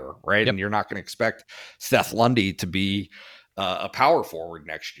bigger, right? Yep. And you're not going to expect Seth Lundy to be a power forward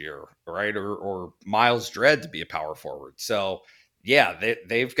next year, right? Or Miles Dredd to be a power forward. So yeah,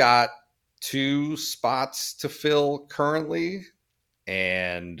 they've got 2 spots to fill currently,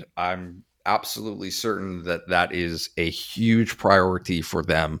 and I'm absolutely certain that is a huge priority for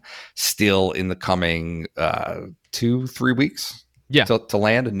them still in the coming 2-3 weeks. Yeah, to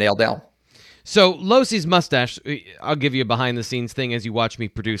land and nail down. So Losi's mustache, I'll give you a behind-the-scenes thing as you watch me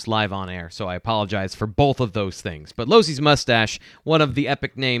produce live on air, so I apologize for both of those things. But Losi's mustache, one of the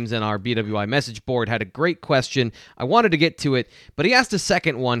epic names in our BWI message board, had a great question. I wanted to get to it, but he asked a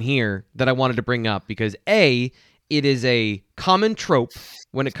second one here that I wanted to bring up because A, it is a common trope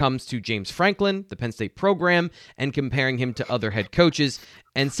when it comes to James Franklin, the Penn State program, and comparing him to other head coaches.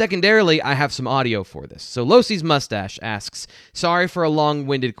 And secondarily, I have some audio for this. So Losie's Mustache asks, sorry for a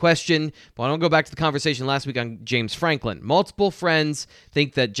long-winded question, but I want to go back to the conversation last week on James Franklin. Multiple friends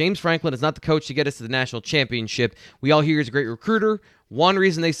think that James Franklin is not the coach to get us to the national championship. We all hear he's a great recruiter. One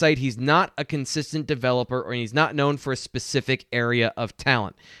reason they cite he's not a consistent developer or he's not known for a specific area of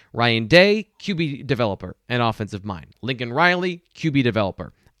talent. Ryan Day, QB developer and offensive mind. Lincoln Riley, QB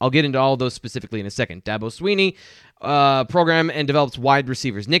developer. I'll get into all those specifically in a second. Dabo Swinney, program and develops wide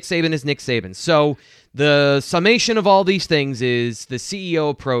receivers. Nick Saban is Nick Saban. So the summation of all these things is the CEO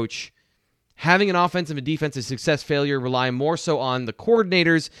approach, having an offensive and defensive success failure, rely more so on the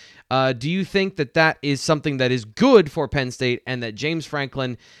coordinators. Do you think that that is something that is good for Penn State and that James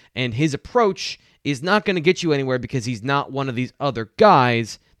Franklin and his approach is not going to get you anywhere because he's not one of these other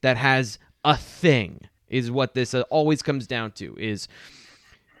guys that has a thing, is what this always comes down to, is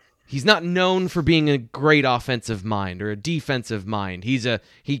he's not known for being a great offensive mind or a defensive mind.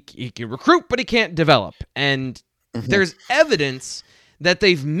 He can recruit, but he can't develop. And there's evidence that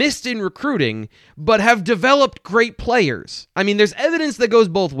they've missed in recruiting, but have developed great players. I mean, there's evidence that goes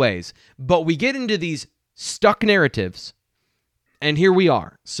both ways, but we get into these stuck narratives, and here we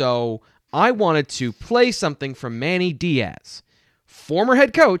are. So I wanted to play something from Manny Diaz, former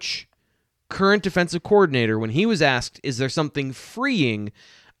head coach, current defensive coordinator, when he was asked, is there something freeing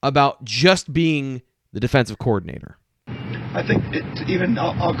about just being the defensive coordinator? I think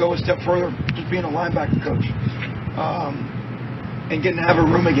I'll go a step further, just being a linebacker coach. And getting to have a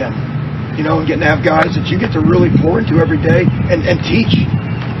room again, and getting to have guys that you get to really pour into every day and teach.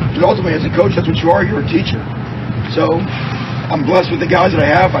 Because ultimately, as a coach, that's what you are. You're a teacher. So I'm blessed with the guys that I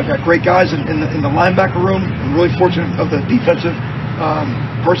have. I've got great guys in the linebacker room. I'm really fortunate of the defensive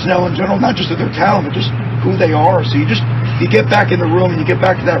personnel in general, not just of their talent, but just who they are. So you get back in the room and you get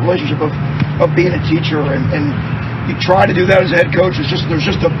back to that relationship of being a teacher, and you try to do that as a head coach. There's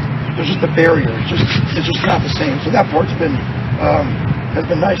just a barrier. It's just not the same. So that part's been has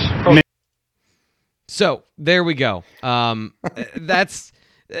been nice. So there we go. That's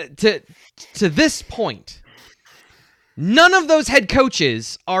to this point. None of those head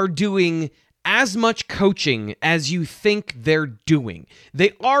coaches are doing as much coaching as you think they're doing.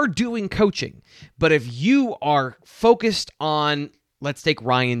 They are doing coaching, but if you are focused on, let's take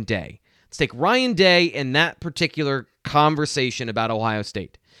Ryan Day. Let's take Ryan Day in that particular conversation about Ohio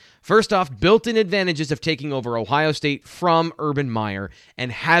State. First off, built-in advantages of taking over Ohio State from Urban Meyer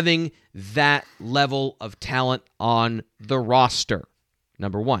and having that level of talent on the roster.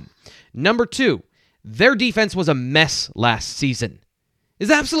 Number one. Number two, their defense was a mess last season. It's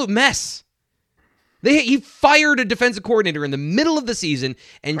an absolute mess. He fired a defensive coordinator in the middle of the season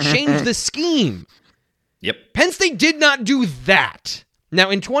and changed the scheme. Yep. Penn State did not do that. Now,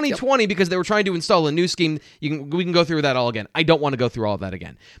 in 2020, because they were trying to install a new scheme, we can go through that all again. I don't want to go through all of that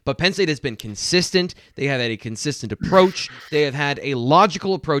again. But Penn State has been consistent. They have had a consistent approach. They have had a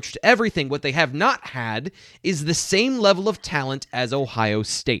logical approach to everything. What they have not had is the same level of talent as Ohio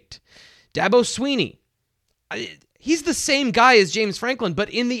State. Dabo Swinney, he's the same guy as James Franklin, but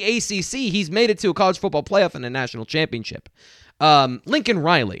in the ACC, he's made it to a college football playoff and a national championship. Lincoln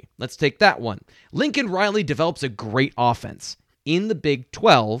Riley, let's take that one. Lincoln Riley develops a great offense in the Big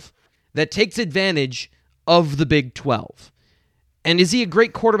 12 that takes advantage of the Big 12. And is he a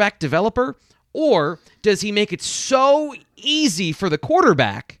great quarterback developer? Or does he make it so easy for the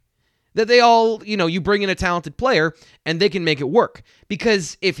quarterback that they all, you bring in a talented player and they can make it work?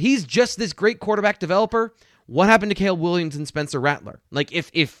 Because if he's just this great quarterback developer, what happened to Caleb Williams and Spencer Rattler? Like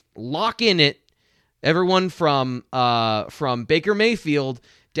if lock in it, everyone from Baker Mayfield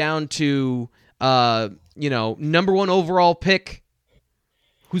down to number one overall pick,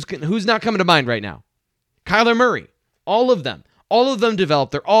 who's not coming to mind right now? Kyler Murray. All of them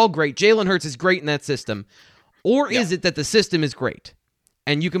developed. They're all great. Jalen Hurts is great in that system. Or is it that the system is great?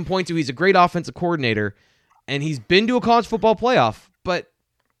 And you can point to he's a great offensive coordinator, and he's been to a college football playoff, but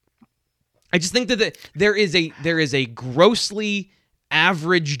I just think that there is a grossly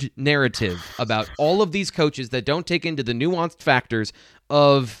averaged narrative about all of these coaches that don't take into the nuanced factors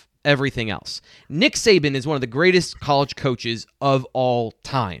of everything else. Nick Saban is one of the greatest college coaches of all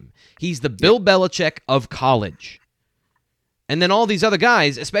time. He's the Bill Belichick of college. And then all these other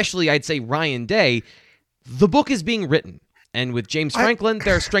guys, especially I'd say Ryan Day, the book is being written. And with James Franklin,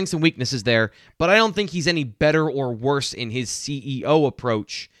 there are strengths and weaknesses there, but I don't think he's any better or worse in his CEO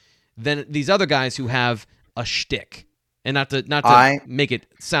approach than these other guys who have a shtick. And not to make it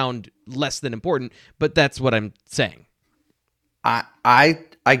sound less than important, but that's what I'm saying. I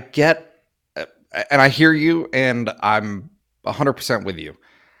get, and I hear you, and I'm 100% with you.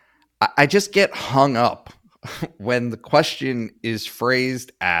 I just get hung up when the question is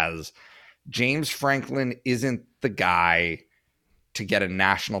phrased as James Franklin isn't the guy to get a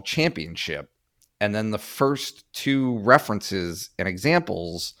national championship. And then the first two references and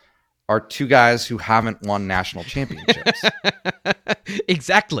examples are two guys who haven't won national championships.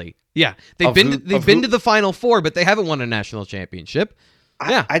 Exactly. Yeah. They've been to the Final Four, but they haven't won a national championship.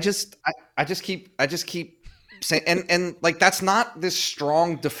 Yeah. I just keep saying, and like, that's not this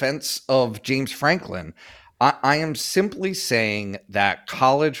strong defense of James Franklin. I am simply saying that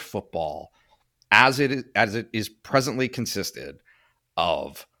college football, as it is presently consisted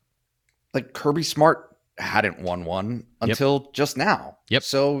of, like, Kirby Smart hadn't won one until just now. Yep.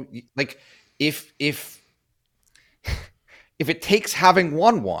 So, like, if it takes having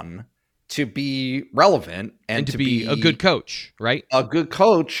won one to be relevant and to be a good coach, right? A good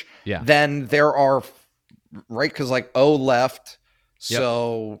coach, then there are, right? Because, like, O left,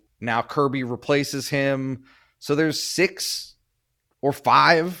 so now Kirby replaces him. So there's 6 or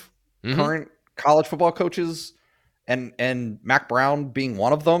 5 current college football coaches, and Mac Brown being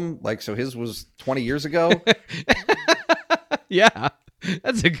one of them. Like, so his was 20 years ago. Yeah,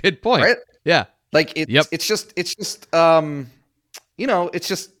 that's a good point. Right? Yeah. Like, it's just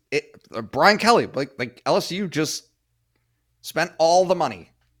Brian Kelly, like LSU just spent all the money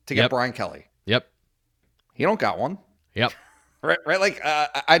to get Brian Kelly. Yep. He don't got one. Yep. Right. Like,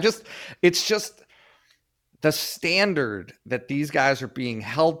 it's just the standard that these guys are being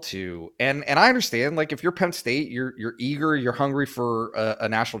held to. And I understand, like, if you're Penn State, you're eager, you're hungry for a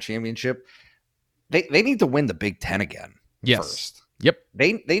national championship. They need to win the Big Ten again first. Yep.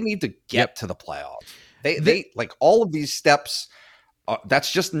 They need to get to the playoffs. They like, all of these steps.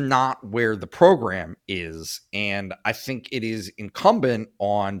 That's just not where the program is. And I think it is incumbent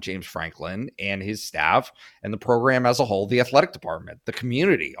on James Franklin and his staff and the program as a whole, the athletic department, the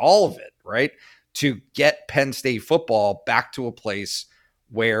community, all of it, right, to get Penn State football back to a place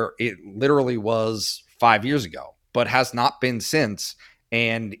where it literally was 5 years ago, but has not been since,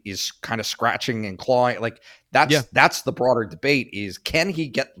 and is kind of scratching and clawing. Like, that's the broader debate, is can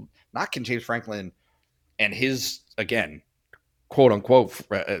James Franklin and his, again, quote unquote,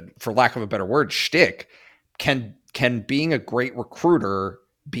 for lack of a better word, shtick, can being a great recruiter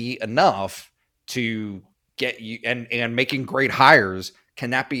be enough to get you, and making great hires, can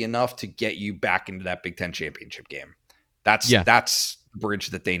that be enough to get you back into that Big Ten championship game? That's the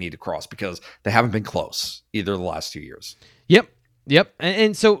bridge that they need to cross, because they haven't been close either of the last 2 years. Yep.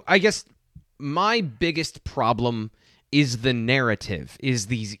 And so I guess my biggest problem is the narrative, is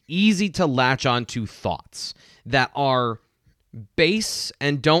these easy to latch onto thoughts that are base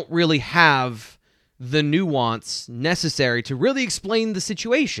and don't really have the nuance necessary to really explain the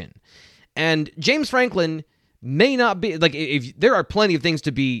situation. And James Franklin may not be, like, if there are plenty of things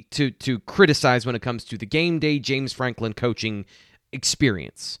to criticize when it comes to the game day James Franklin coaching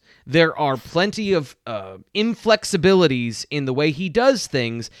experience. There are plenty of inflexibilities in the way he does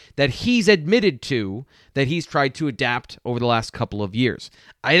things that he's admitted to, that he's tried to adapt over the last couple of years.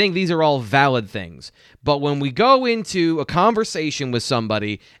 I think these are all valid things. But when we go into a conversation with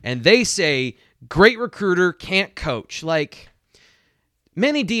somebody and they say, great recruiter, can't coach, like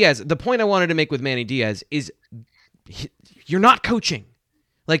Manny Diaz, the point I wanted to make with Manny Diaz is, you're not coaching.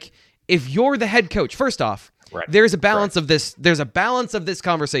 Like, if you're the head coach, first off, there's a balance of this. There's a balance of this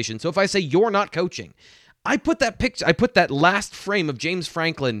conversation. So if I say you're not coaching, I put that last frame of James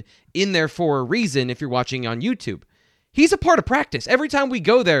Franklin in there for a reason. If you're watching on YouTube, he's a part of practice. Every time we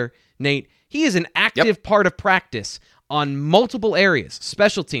go there, Nate, he is an active part of practice on multiple areas: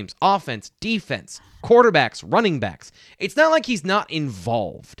 special teams, offense, defense, quarterbacks, running backs. It's not like he's not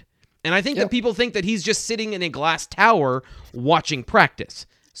involved. And I think that people think that he's just sitting in a glass tower watching practice.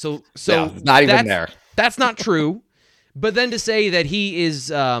 So not even there. That's not true. But then to say that he is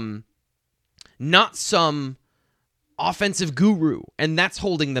not some offensive guru and that's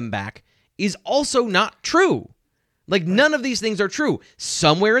holding them back is also not true. Like, none of these things are true.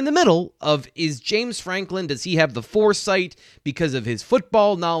 Somewhere in the middle of, is James Franklin, does he have the foresight because of his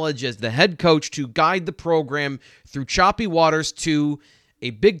football knowledge as the head coach to guide the program through choppy waters to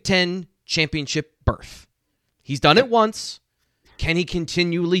a Big Ten championship berth? He's done it once. Can he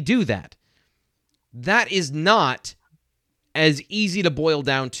continually do that? That is not as easy to boil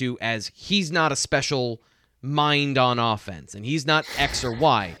down to as he's not a special mind on offense and he's not X or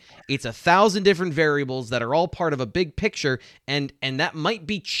Y. It's 1,000 different variables that are all part of a big picture, and that might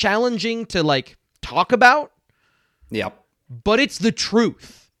be challenging to, like, talk about. Yep. But it's the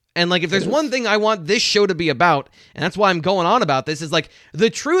truth. And, like, if there's one thing I want this show to be about, and that's why I'm going on about this, is, like, the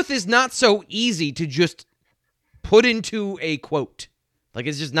truth is not so easy to just put into a quote. Like,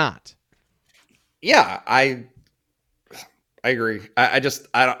 it's just not. Yeah, I agree. I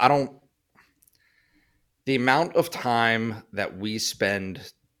don't. The amount of time that we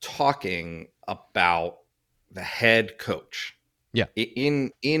spend talking about the head coach,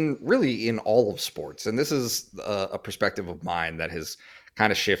 in really in all of sports, and this is a perspective of mine that has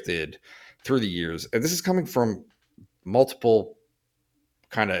kind of shifted through the years, and this is coming from multiple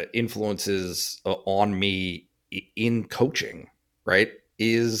kind of influences on me in coaching. Right?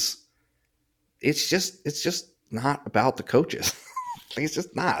 It's just not about the coaches. Like, it's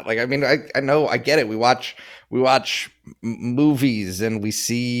just not. Like, I mean, I know, I get it. We watch movies and we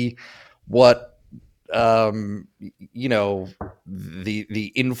see what the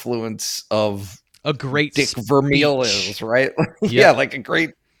influence of a great Dick Vermeil is, right? Like a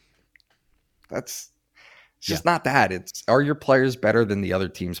great. It's just not that. It's, are your players better than the other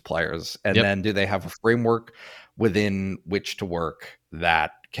team's players, and then do they have a framework within which to work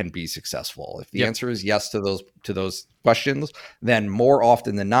that can be successful? If the answer is yes to those questions, then more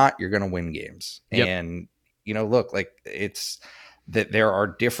often than not, you're going to win games. And look, like, it's that there are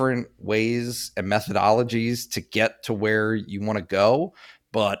different ways and methodologies to get to where you want to go,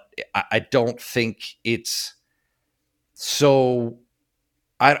 but I don't think it's so.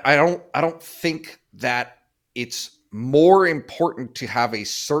 I don't think that it's more important to have a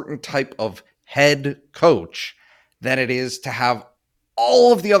certain type of head coach than it is to have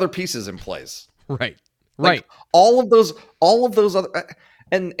all of the other pieces in place. Right. Like, all of those other,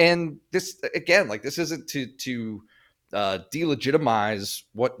 and this, again, like, this isn't to delegitimize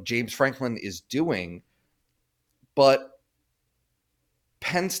what James Franklin is doing, but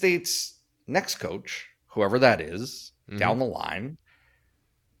Penn State's next coach, whoever that is, down the line,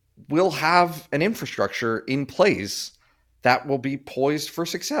 will have an infrastructure in place that will be poised for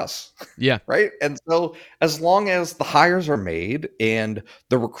success. Yeah. Right. And so as long as the hires are made and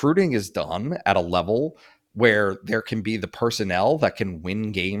the recruiting is done at a level where there can be the personnel that can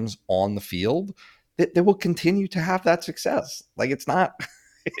win games on the field, they will continue to have that success. Like, it's not,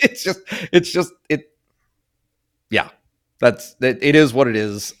 it is what it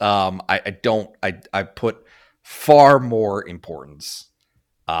is. I put far more importance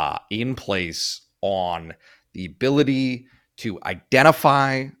in place on the ability to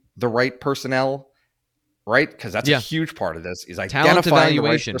identify the right personnel, right? Because that's a huge part of this, is identifying the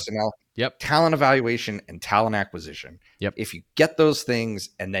right personnel, talent evaluation, and talent acquisition. If you get those things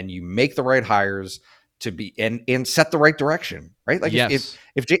and then you make the right hires to be and set the right direction, right? Like,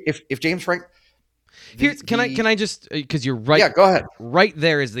 if James Frank, can I just, because you're right. Yeah, go ahead. Right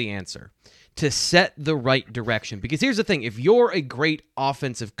there is the answer. To set the right direction. Because here's the thing. If you're a great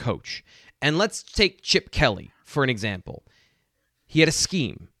offensive coach, and let's take Chip Kelly for an example. He had a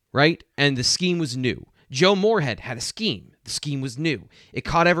scheme, right? And the scheme was new. Joe Moorhead had a scheme. The scheme was new. It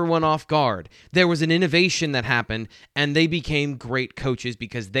caught everyone off guard. There was an innovation that happened, and they became great coaches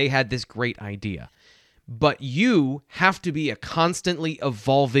because they had this great idea. But you have to be a constantly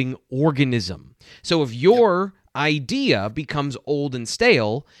evolving organism. So if your idea becomes old and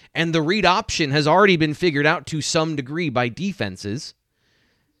stale, and the read option has already been figured out to some degree by defenses,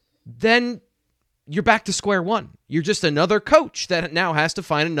 then you're back to square one. You're just another coach that now has to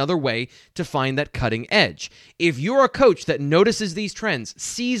find another way to find that cutting edge. If you're a coach that notices these trends,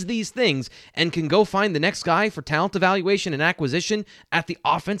 sees these things, and can go find the next guy for talent evaluation and acquisition at the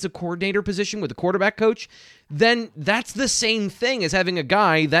offensive coordinator position with the quarterback coach, then that's the same thing as having a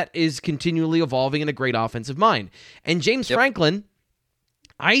guy that is continually evolving in a great offensive mind. And James Franklin,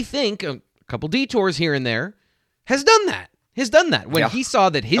 I think, a couple detours here and there, has done that. When he saw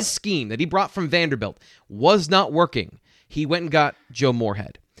that his scheme that he brought from Vanderbilt was not working, he went and got Joe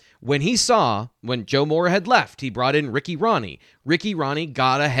Moorhead. When Joe Moorhead left, he brought in Ricky Ronnie. Ricky Ronnie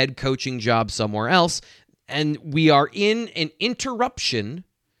got a head coaching job somewhere else, and we are in an interruption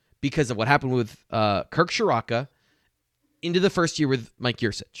because of what happened with Kirk Shiraka into the first year with Mike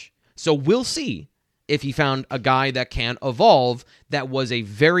Yurcich. So we'll see if he found a guy that can evolve, that was a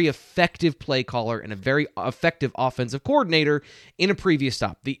very effective play caller and a very effective offensive coordinator in a previous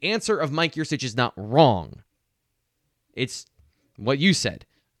stop. The answer of Mike Yurcich is not wrong. It's what you said.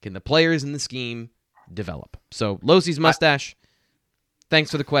 Can the players in the scheme develop? So, Losey's mustache,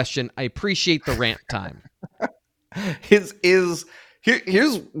 thanks for the question. I appreciate the rant time. Here's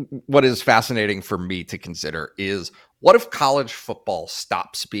what is fascinating for me to consider is, what if college football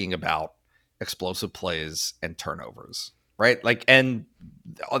stops being about explosive plays and turnovers, right? Like, and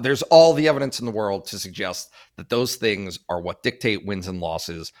there's all the evidence in the world to suggest that those things are what dictate wins and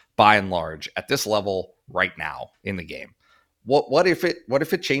losses by and large at this level right now in the game. What if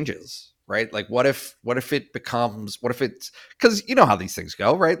it changes, right? Like what if it's, because you know how these things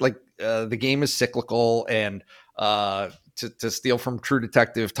go, right? Like the game is cyclical, and to steal from True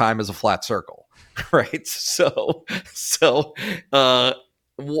Detective, time is a flat circle, right? So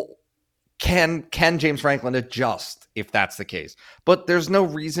can James Franklin adjust if that's the case? But there's no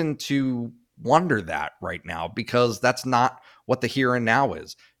reason to wonder that right now, because that's not what the here and now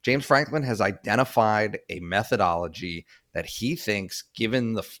is. James Franklin has identified a methodology that he thinks,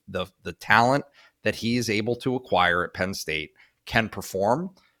 given the talent that he is able to acquire at Penn State, can perform.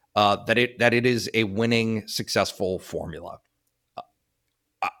 That it is a winning, successful formula.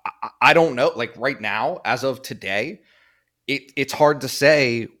 I don't know. Like right now, as of today, it's hard to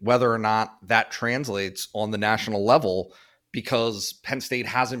say whether or not that translates on the national level, because Penn State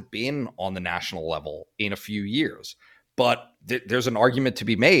hasn't been on the national level in a few years. But there's an argument to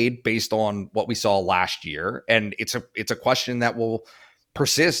be made based on what we saw last year, and it's a question that will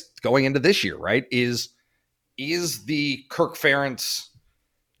persist going into this year. Right? Is the Kirk Ferentz,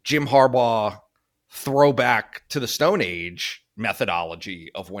 Jim Harbaugh throwback to the Stone Age methodology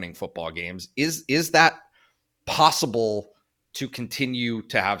of winning football games, is that possible to continue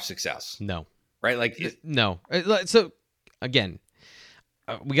to have success? No. Right? Like no. So again,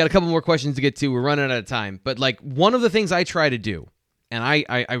 we got a couple more questions to get to. We're running out of time. But like one of the things I try to do, and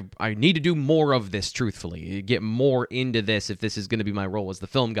I need to do more of this, truthfully, get more into this if this is going to be my role as the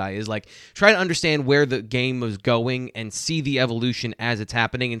film guy, is like try to understand where the game was going and see the evolution as it's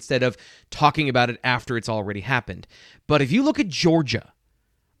happening instead of talking about it after it's already happened. But if you look at Georgia,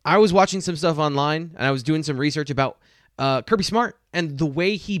 I was watching some stuff online and I was doing some research about Kirby Smart and the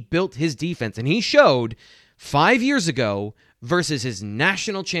way he built his defense. And he showed 5 years ago versus his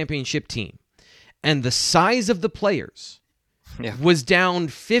national championship team, and the size of the players was down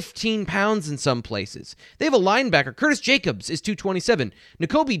 15 pounds in some places. They have a linebacker. Curtis Jacobs is 227.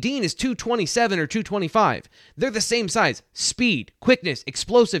 Nakobe Dean is 227 or 225. They're the same size. Speed, quickness,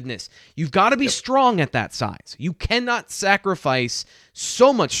 explosiveness. You've got to be strong at that size. You cannot sacrifice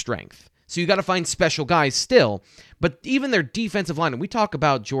so much strength. So you got to find special guys still. But even their defensive line, and we talk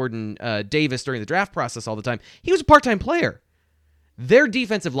about Jordan Davis during the draft process all the time, he was a part-time player. Their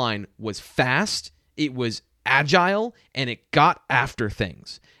defensive line was fast, it was agile, and it got after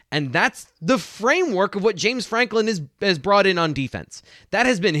things. And that's the framework of what James Franklin has brought in on defense. That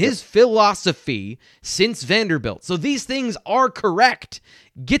has been his philosophy since Vanderbilt. So these things are correct.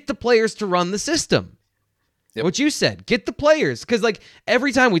 Get the players to run the system. Yep. What you said, get the players. Because like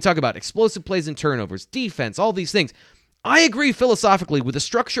every time we talk about explosive plays and turnovers, defense, all these things, I agree philosophically with the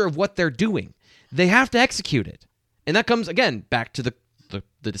structure of what they're doing. They have to execute it. And that comes, again, back to the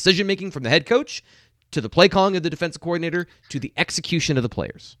decision-making from the head coach, to the play calling of the defensive coordinator, to the execution of the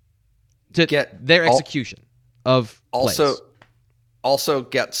players. To get their execution of plays. Also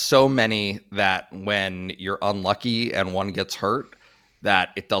get so many that when you're unlucky and one gets hurt, that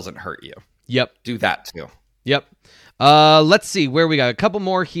it doesn't hurt you. Yep. Do that too. Yep. Let's see where we got a couple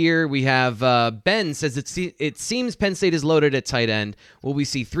more here. We have Ben says it seems Penn State is loaded at tight end. Will we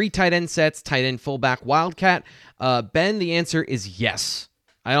see 3 tight end sets, tight end, fullback, wildcat? Ben, the answer is yes.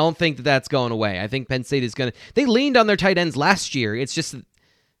 I don't think that's going away. I think Penn State is going to... They leaned on their tight ends last year. It's just that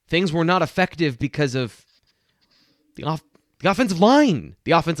things were not effective because of the offensive line.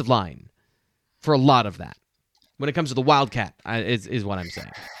 The offensive line for a lot of that. When it comes to the wildcat, is what I'm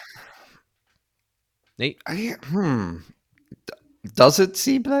saying. Nate? Does it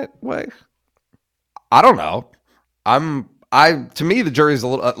seem that way? I don't know. To me, the jury's a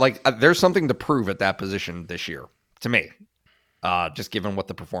little there's something to prove at that position this year. To me, just given what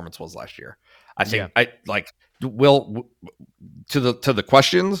the performance was last year, I think to the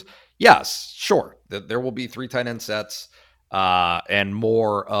questions. Yes, sure. There will be 3 tight end sets and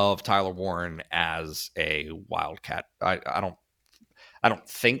more of Tyler Warren as a wildcat. I don't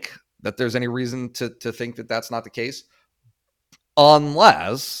think that there's any reason to think that that's not the case,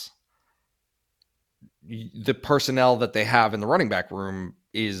 unless the personnel that they have in the running back room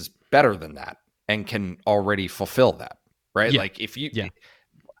is better than that and can already fulfill that, right? Like if you,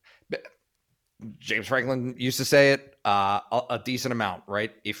 James Franklin used to say it a decent amount,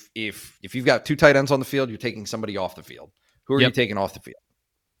 right? If you've got 2 tight ends on the field, you're taking somebody off the field. Who are you taking off the field?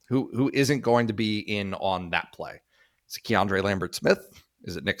 Who isn't going to be in on that play? Is it Keandre Lambert-Smith?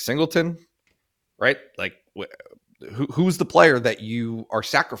 Is it Nick Singleton? Right? Like, who's the player that you are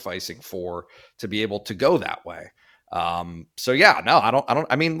sacrificing for to be able to go that way? I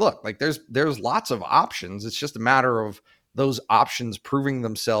mean, look, like there's lots of options. It's just a matter of those options proving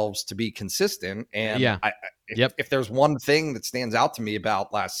themselves to be consistent. And if there's one thing that stands out to me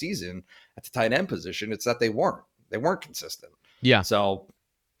about last season at the tight end position, it's that they weren't consistent. Yeah. So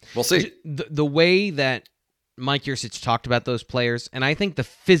We'll see. The way that Mike Yurcich talked about those players, and I think the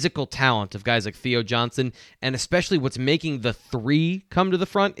physical talent of guys like Theo Johnson, and especially what's making the three come to the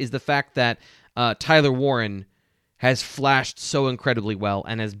front, is the fact that Tyler Warren has flashed so incredibly well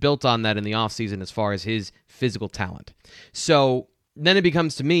and has built on that in the offseason as far as his physical talent. So then it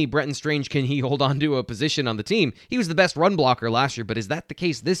becomes to me, Brenton Strange, can he hold on to a position on the team? He was the best run blocker last year, but is that the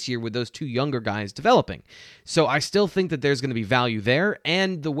case this year with those two younger guys developing? So I still think that there's going to be value there,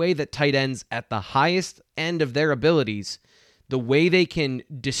 and the way that tight ends at the highest end of their abilities, the way they can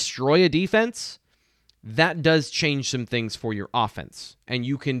destroy a defense, that does change some things for your offense, and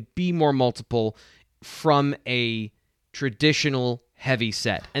you can be more multiple from a traditional heavy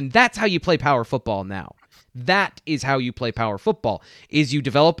set. And that's how you play power football now. That is how you play power football, is you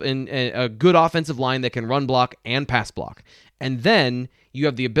develop a good offensive line that can run block and pass block. And then you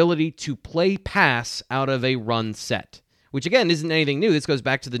have the ability to play pass out of a run set, which again isn't anything new. This goes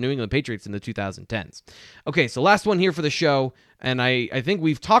back to the New England Patriots in the 2010s. Okay, so last one here for the show, and I think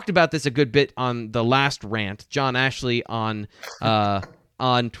we've talked about this a good bit on the last rant. John Ashley on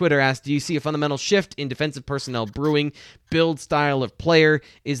Twitter asked, do you see a fundamental shift in defensive personnel brewing, build style of player?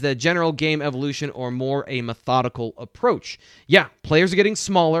 Is the general game evolution or more a methodical approach? Yeah, players are getting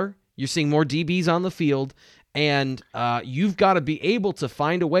smaller. You're seeing more DBs on the field, and you've got to be able to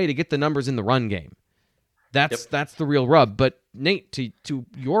find a way to get the numbers in the run game. That's the real rub. But Nate, to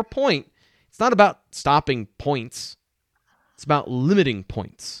your point, it's not about stopping points. It's about limiting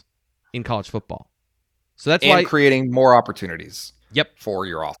points in college football. So that's why creating more opportunities. Yep. For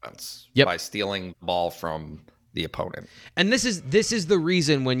your offense. Yep. By stealing the ball from the opponent. And this is the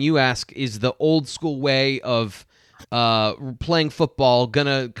reason when you ask, is the old school way of playing football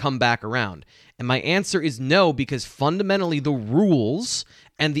gonna come back around? And my answer is no, because fundamentally the rules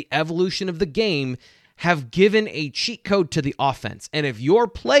and the evolution of the game have given a cheat code to the offense. And if you're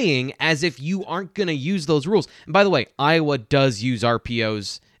playing as if you aren't going to use those rules, and by the way, Iowa does use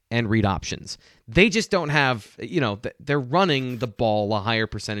RPOs and read options. They just don't have, they're running the ball a higher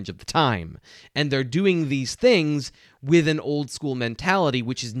percentage of the time. And they're doing these things with an old school mentality,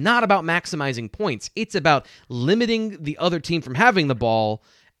 which is not about maximizing points. It's about limiting the other team from having the ball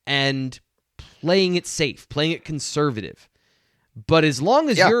and playing it safe, playing it conservative. But as long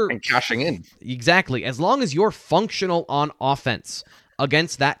as and cashing in. Exactly. As long as you're functional on offense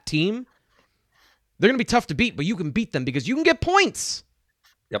against that team, they're going to be tough to beat, but you can beat them because you can get points.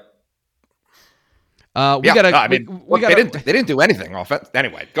 They didn't do anything offense.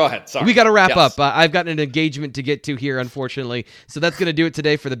 Anyway, go ahead. Sorry. We got to wrap up. I've got an engagement to get to here, unfortunately. So that's going to do it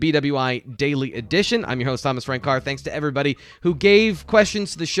today for the BWI Daily Edition. I'm your host, Thomas Frank Carr. Thanks to everybody who gave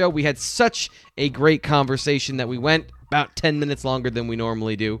questions to the show. We had such a great conversation that we went about 10 minutes longer than we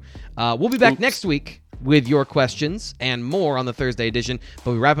normally do. We'll be back next week with your questions and more on the Thursday edition.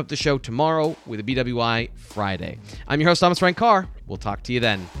 But we wrap up the show tomorrow with a BWI Friday. I'm your host, Thomas Frank Carr. We'll talk to you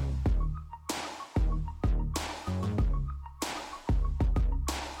then.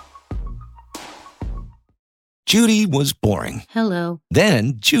 Judy was boring. Hello.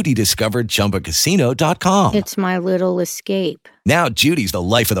 Then Judy discovered ChumbaCasino.com. It's my little escape. Now Judy's the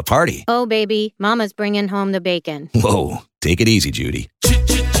life of the party. Oh, baby, mama's bringing home the bacon. Whoa, take it easy, Judy.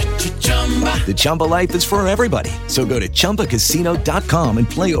 The Chumba life is for everybody. So go to ChumbaCasino.com and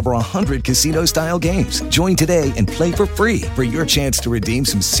play over 100 casino-style games. Join today and play for free for your chance to redeem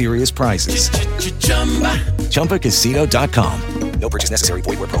some serious prizes. ChumbaCasino.com. No purchase necessary.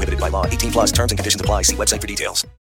 Void where prohibited by law. 18+ terms and conditions apply. See website for details.